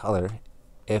the other color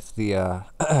if the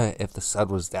if the sun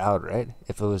was down, right?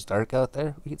 If it was dark out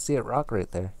there, we could see a rock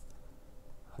right there.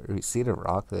 Or we see a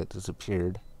rock that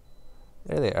disappeared.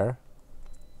 There they are.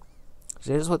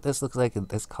 So here's what this looks like in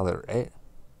this color, right?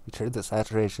 We turned the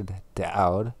saturation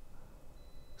down.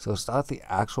 So it's not the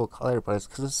actual color, but it's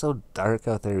because it's so dark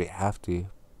out there we have to.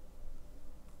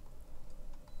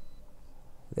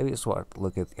 Then we just want to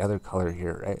look at the other color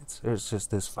here, right? So there's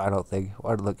just this final thing. I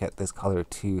want to look at this color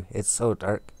too. It's so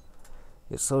dark.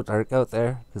 It's so dark out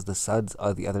there because the sun's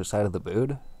on the other side of the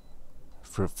moon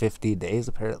for 50 days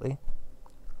apparently.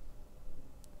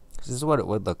 This is what it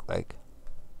would look like.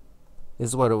 This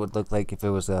is what it would look like if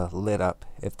it was lit up.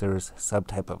 If there was some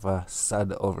type of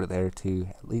sun over there to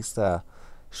at least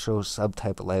show some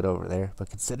type of light over there. But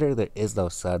consider there is no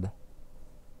sun.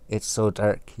 It's so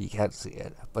dark you can't see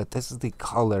it. But this is the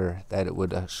color that it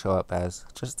would show up as.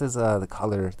 Just as the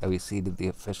color that we see in the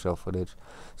official footage.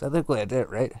 So I think we did it,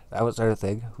 right? That was our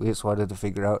thing. We just wanted to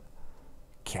figure out,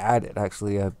 can it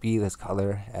actually be this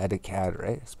color? And it can,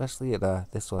 right? Especially in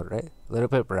this one, right? A little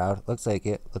bit brown. Looks like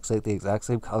it. Looks like the exact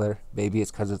same color. Maybe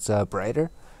it's because it's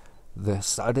brighter. The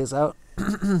sun is out.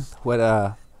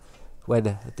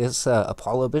 When this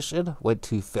Apollo mission went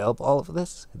to film all of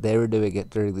this, they were doing it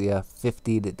during the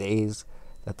 15 days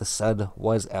that the sun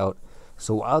was out.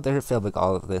 So while they're filming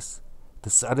all of this, the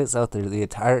sun is out there the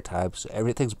entire time, so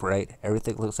everything's bright,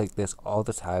 everything looks like this all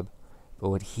the time. But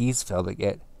when he's filming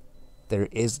it, there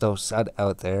is no sun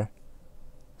out there,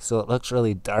 so it looks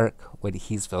really dark when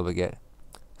he's filming it.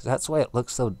 So that's why it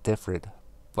looks so different.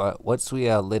 But once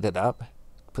we lit it up,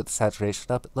 put the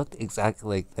saturation up, it looked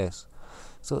exactly like this.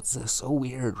 So it's so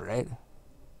weird, right?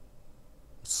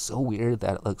 It's so weird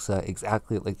that it looks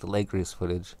exactly like the Langrenus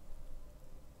footage.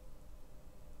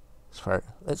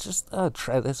 Let's just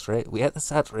try this, right? We had the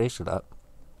saturation up.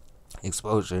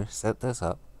 Exposure, set this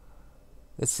up.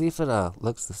 Let's see if it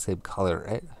looks the same color,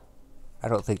 right? I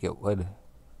don't think it would.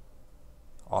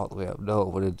 All the way up. No, it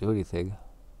wouldn't do anything.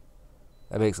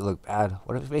 That makes it look bad.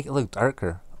 What if we make it look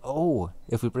darker? Oh,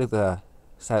 if we bring the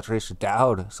saturation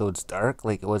down so it's dark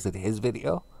like it was in his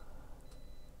video,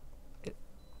 it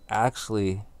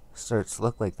actually starts to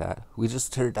look like that. We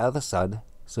just turned down the sun,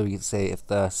 so we can say if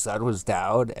the sun was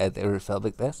down and they were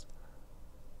filming this,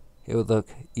 it would look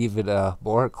even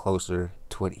more closer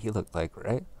to what he looked like,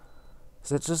 right?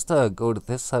 So just go to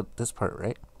this part,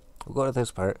 right? We'll go to this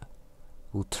part.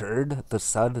 We'll turn the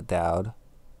sun down.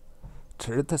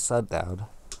 Turn the sun down.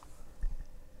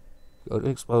 Go to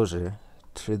exposure.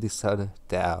 Turn the sun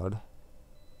down.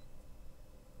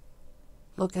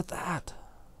 Look at that.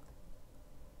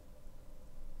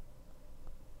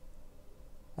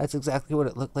 That's exactly what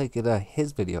it looked like in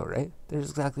his video, right?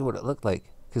 There's exactly what it looked like.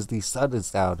 Because the sun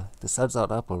is down. The sun's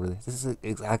not up over there. This is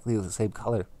exactly the same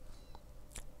color.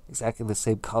 Exactly the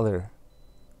same color.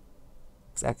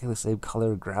 Exactly the same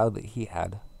color ground that he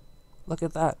had. Look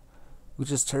at that. We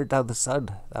just turned down the sun.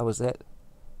 That was it.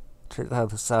 Turned down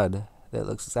the sun. That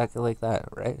looks exactly like that,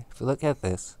 right? If you look at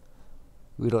this,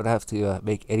 we don't have to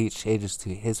make any changes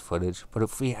to his footage. But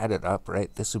if we had it up,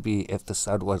 right, this would be if the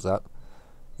sun was up.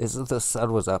 If the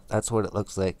sun was up, that's what it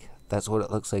looks like. That's what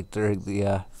it looks like during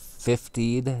the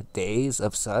 15 days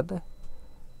of sun.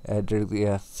 And during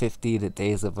the 15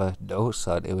 days of no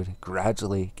sun, it would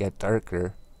gradually get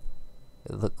darker.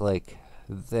 It looked like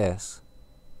this.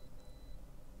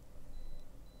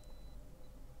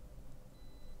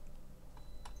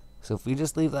 So if we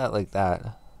just leave that like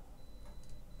that,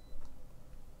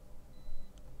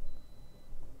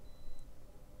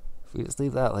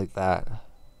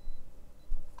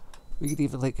 we could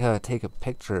even like take a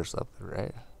picture or something,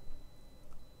 right?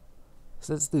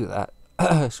 So let's do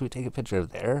that. Should we take a picture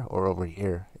of there or over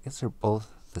here? I guess they're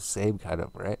both the same kind of,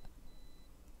 right?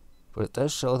 But it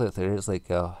does show that there is like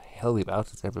hilly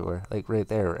mountains everywhere, like right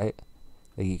there, right?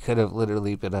 Like you could have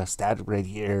literally been standing right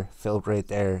here, filmed right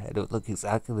there, and it would look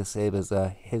exactly the same as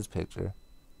his picture.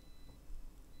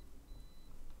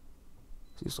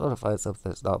 So you just want to find something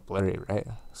that's not blurry, right?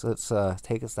 So let's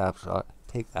take a snapshot,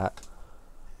 take that.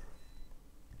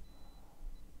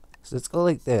 So let's go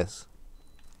like this.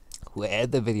 We'll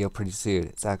end the video pretty soon.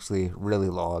 It's actually really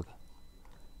long.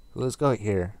 So let's go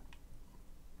here.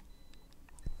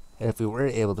 And if we were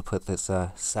able to put this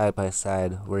side by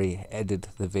side where he ended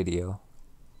the video,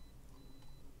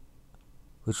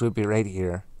 which would be right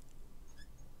here.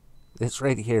 It's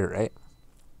right here, right?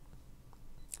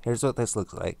 Here's what this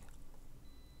looks like.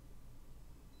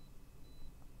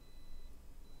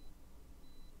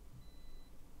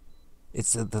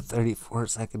 It's in the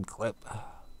 34-second clip.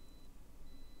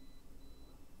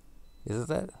 Isn't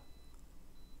that?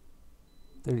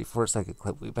 34-second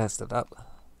clip. We messed it up.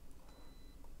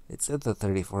 It's in the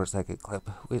 34-second clip.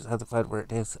 We just have to find where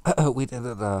it is. We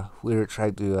didn't. We were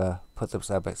trying to put them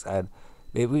side by side.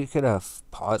 Maybe we could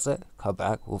pause it, come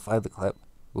back. We'll find the clip.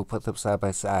 We'll put them side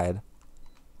by side.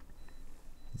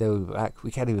 Then we'll be back.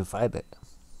 We can't even find it.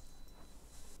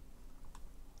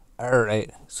 Alright,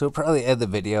 so we'll probably end the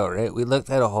video, right? We looked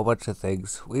at a whole bunch of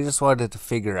things. We just wanted to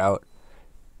figure out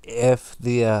if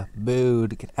the moon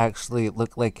could actually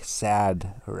look like sand,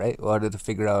 right? We wanted to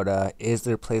figure out, is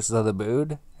there places on the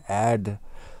moon? And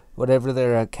whatever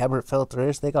their camera filter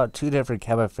is, they got two different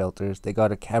camera filters. They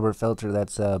got a camera filter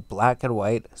that's black and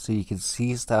white, so you can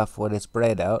see stuff when it's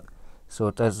bright out. So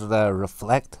it doesn't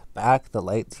reflect back the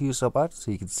light to you so much,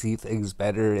 so you can see things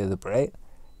better in the bright.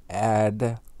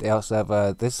 And they also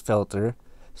have this filter,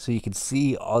 so you can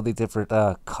see all the different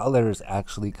colors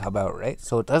actually come out, right?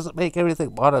 So it doesn't make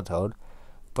everything monotone,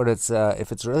 but it's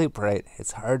if it's really bright,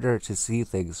 it's harder to see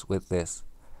things with this.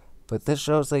 But this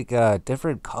shows like a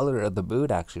different color of the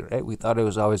moon actually, right? We thought it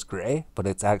was always gray, but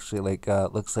it's actually like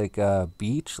looks like a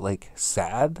beach, like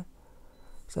sand.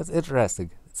 So that's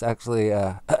interesting. It's actually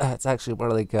it's actually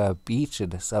more like a beach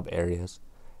in some areas.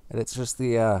 And it's just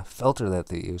the filter that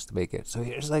they use to make it. So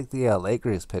here's like the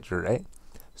Langrenus picture, right?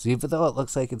 So even though it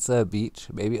looks like it's a beach,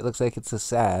 maybe it looks like it's a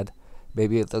sand,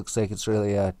 maybe it looks like it's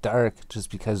really dark just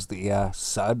because the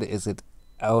sun isn't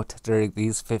out during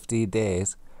these 15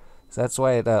 days. So that's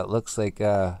why it looks like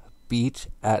a beach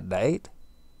at night.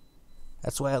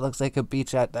 That's why it looks like a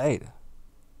beach at night.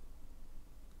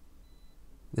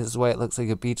 This is why it looks like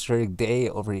a beach during day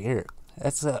over here.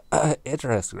 That's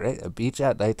interesting, right? A beach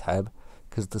at nighttime.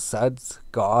 Because the sun's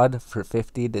gone for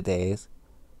 15 days.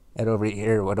 And over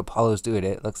here, when Apollo's doing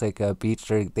it, it looks like a beach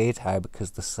during daytime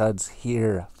because the sun's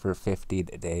here for 15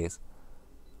 days.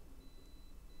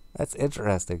 That's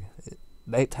interesting.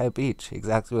 Nighttime beach,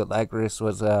 exactly what Langrenus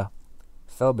was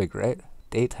filming, right?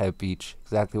 Daytime beach,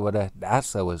 exactly what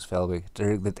NASA was filming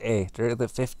during the day, during the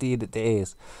 15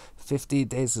 days. 15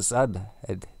 days of sun,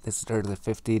 and this is during the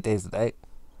 15 days of night.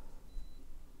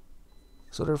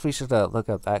 So I wonder if we should look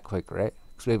up that quick, right?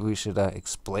 Because maybe we should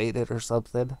explain it or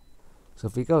something. So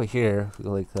if we go here, we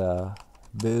go like the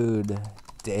moon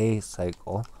day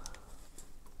cycle.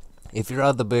 If you're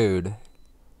on the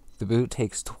moon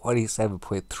takes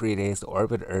 27.3 days to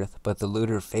orbit Earth, but the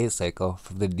lunar phase cycle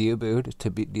from the new moon to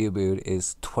new moon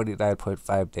is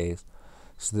 29.5 days.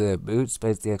 So the moon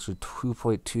spends the extra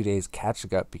 2.2 days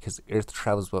catching up because Earth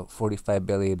travels about 45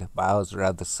 million miles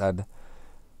around the sun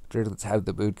during the time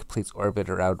the moon completes orbit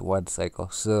around one cycle.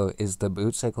 So is the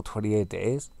moon cycle 28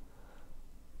 days?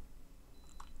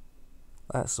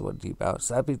 That's the one deep out.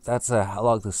 So that's how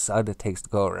long the sun takes to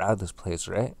go around this place,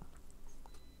 right?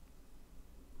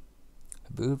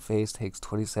 The moon phase takes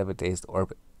 27 days to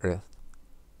orbit Earth.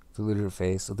 The lunar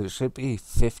phase. So there should be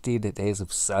 15 days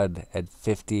of sun and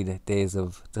 15 days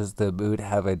of... Does the moon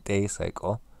have a day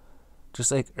cycle?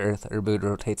 Just like Earth, our moon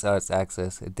rotates on its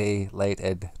axis in day, light,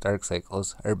 and dark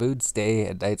cycles. Our moon's day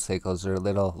and night cycles are a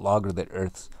little longer than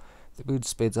Earth's. The moon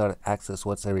spins on its axis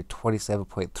once every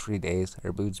 27.3 days.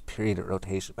 Our moon's period of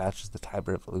rotation matches the time of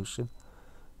revolution.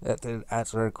 That didn't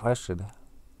answer our question.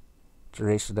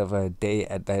 Duration of a day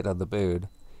and night on the moon.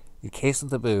 In case of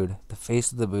the moon, the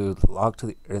face of the moon, long to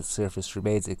the Earth's surface,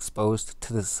 remains exposed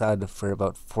to the sun for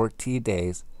about 14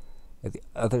 days, and the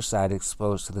other side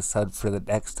exposed to the sun for the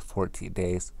next 14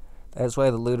 days. That is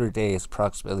why the lunar day is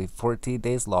approximately 14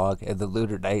 days long, and the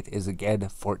lunar night is again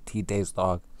 14 days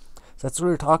long. So that's what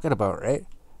we were talking about, right?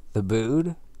 The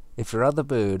moon, if you're on the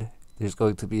moon, there's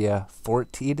going to be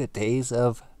 14 days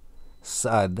of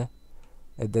sun,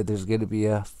 and then there's going to be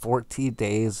 14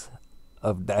 days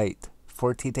of night.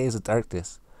 14 days of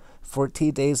darkness,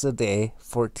 14 days a day,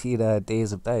 14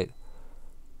 days of night,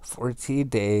 14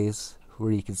 days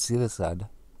where you can see the sun,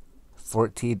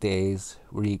 14 days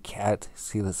where you can't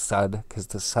see the sun because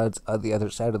the sun's on the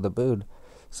other side of the moon.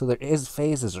 So there is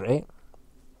phases, right?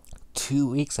 2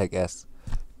 weeks, I guess.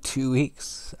 2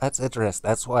 weeks. That's interesting.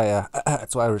 That's why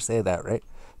we're saying that, right?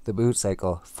 The moon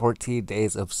cycle, 14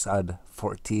 days of sun,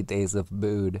 14 days of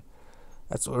moon.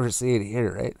 That's what we're seeing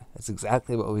here, right? That's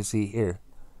exactly what we see here.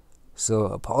 So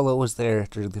Apollo was there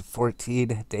during the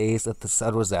 14 days that the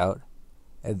sun was out,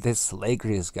 and this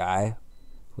Langrenus guy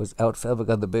was out filming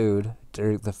on the moon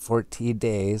during the 14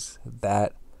 days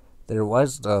that there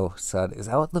was no sun. Is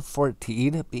that what the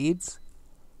 14 means?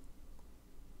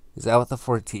 Is that what the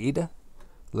 14?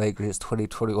 Langrenus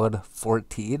 2021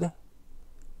 14?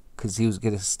 Because he was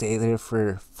going to stay there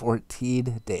for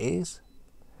 14 days?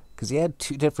 Because he had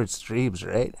 2 different streams,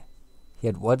 right? He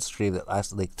had one stream that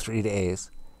lasted like 3 days,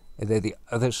 and then the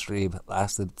other stream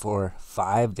lasted for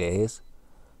 5 days.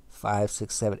 5,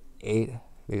 6, 7, 8,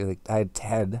 maybe like 9,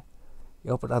 10. He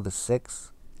opened on the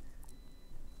 6th.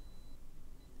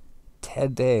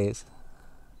 10 days.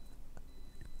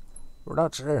 We're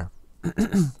not sure.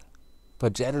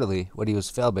 But generally, when he was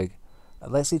filming,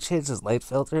 unless he changed his light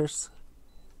filters,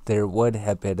 there would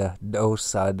have been no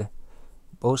sun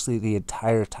mostly the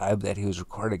entire time that he was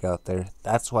recording out there.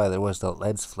 That's why there was no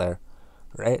lens flare,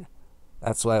 right?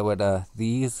 That's why when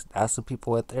these NASA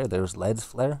people went there was lens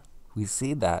flare. We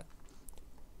seen that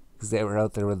because they were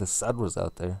out there when the sun was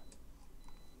out there.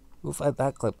 We'll find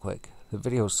that clip quick. The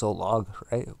video is so long,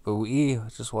 right? But we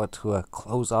just want to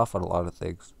close off on a lot of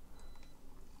things.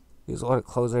 We just want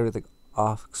to close everything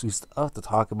off because we still have to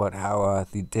talk about how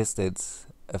the distance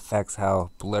affects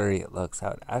how blurry it looks,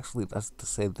 how it actually does the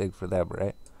same thing for them,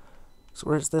 right? So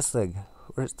where's this thing?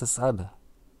 Where's the sun?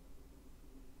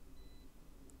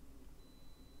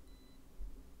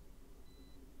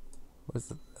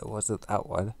 Was it that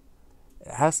one?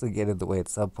 It has to get in the way at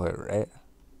some point, right?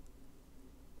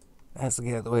 It has to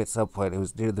get in the way at some point. It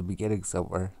was near the beginning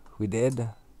somewhere. We did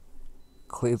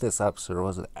clean this up so there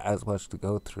wasn't as much to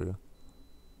go through.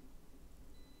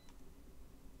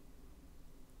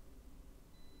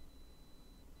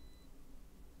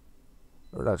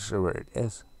 We're not sure where it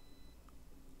is.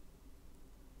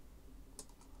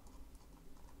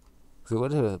 So it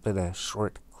would have been a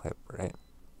short clip, right?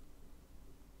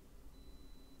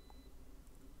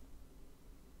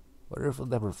 Wonder if we'll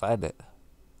never find it.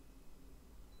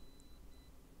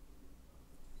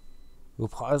 We'll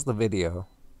pause the video.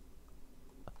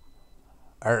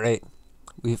 Alright,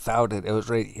 we found it. It was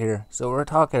right here. So we're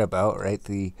talking about, right,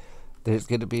 there's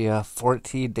going to be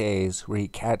 14 days where you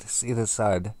can't see the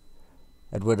sun.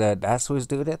 And when NASA was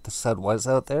doing it, the sun was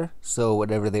out there. So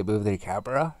whenever they moved their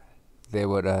camera, they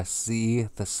would see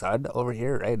the sun over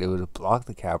here, right? It would block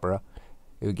the camera.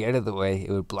 It would get in the way.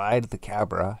 It would blind the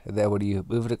camera. And then when you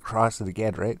move it across it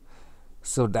again, right?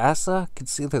 So NASA can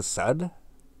see the sun.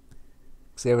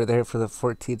 So they were there for the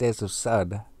 14 days of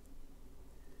sun.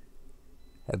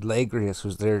 And Langrenus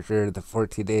was there during the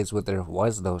 14 days when there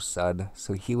was no sun.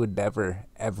 So he would never,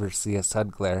 ever see a sun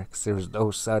glare because there was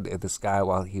no sun in the sky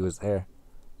while he was there.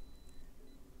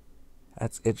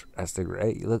 That's interesting,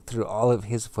 right? You look through all of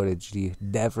his footage, you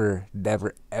never,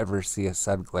 never, ever see a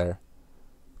sun glare.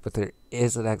 But there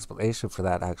is an explanation for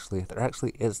that, actually. There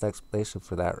actually is an explanation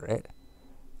for that, right?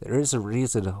 There is a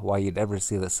reason why you never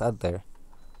see the sun there.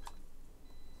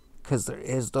 Because there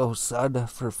is no sun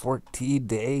for 14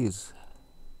 days.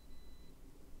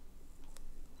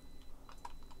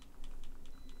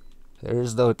 There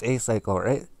is no day cycle,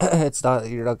 right? It's not,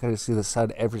 you're not going to see the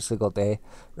sun every single day,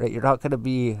 right? You're not going to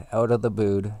be out on the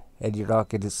moon, and you're not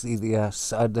going to see the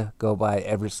sun go by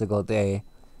every single day.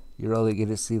 You're only going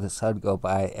to see the sun go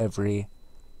by every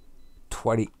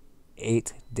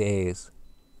 28 days.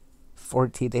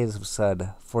 14 days of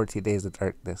sun, 14 days of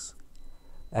darkness.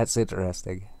 That's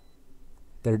interesting.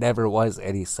 There never was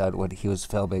any sun when he was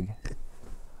filming.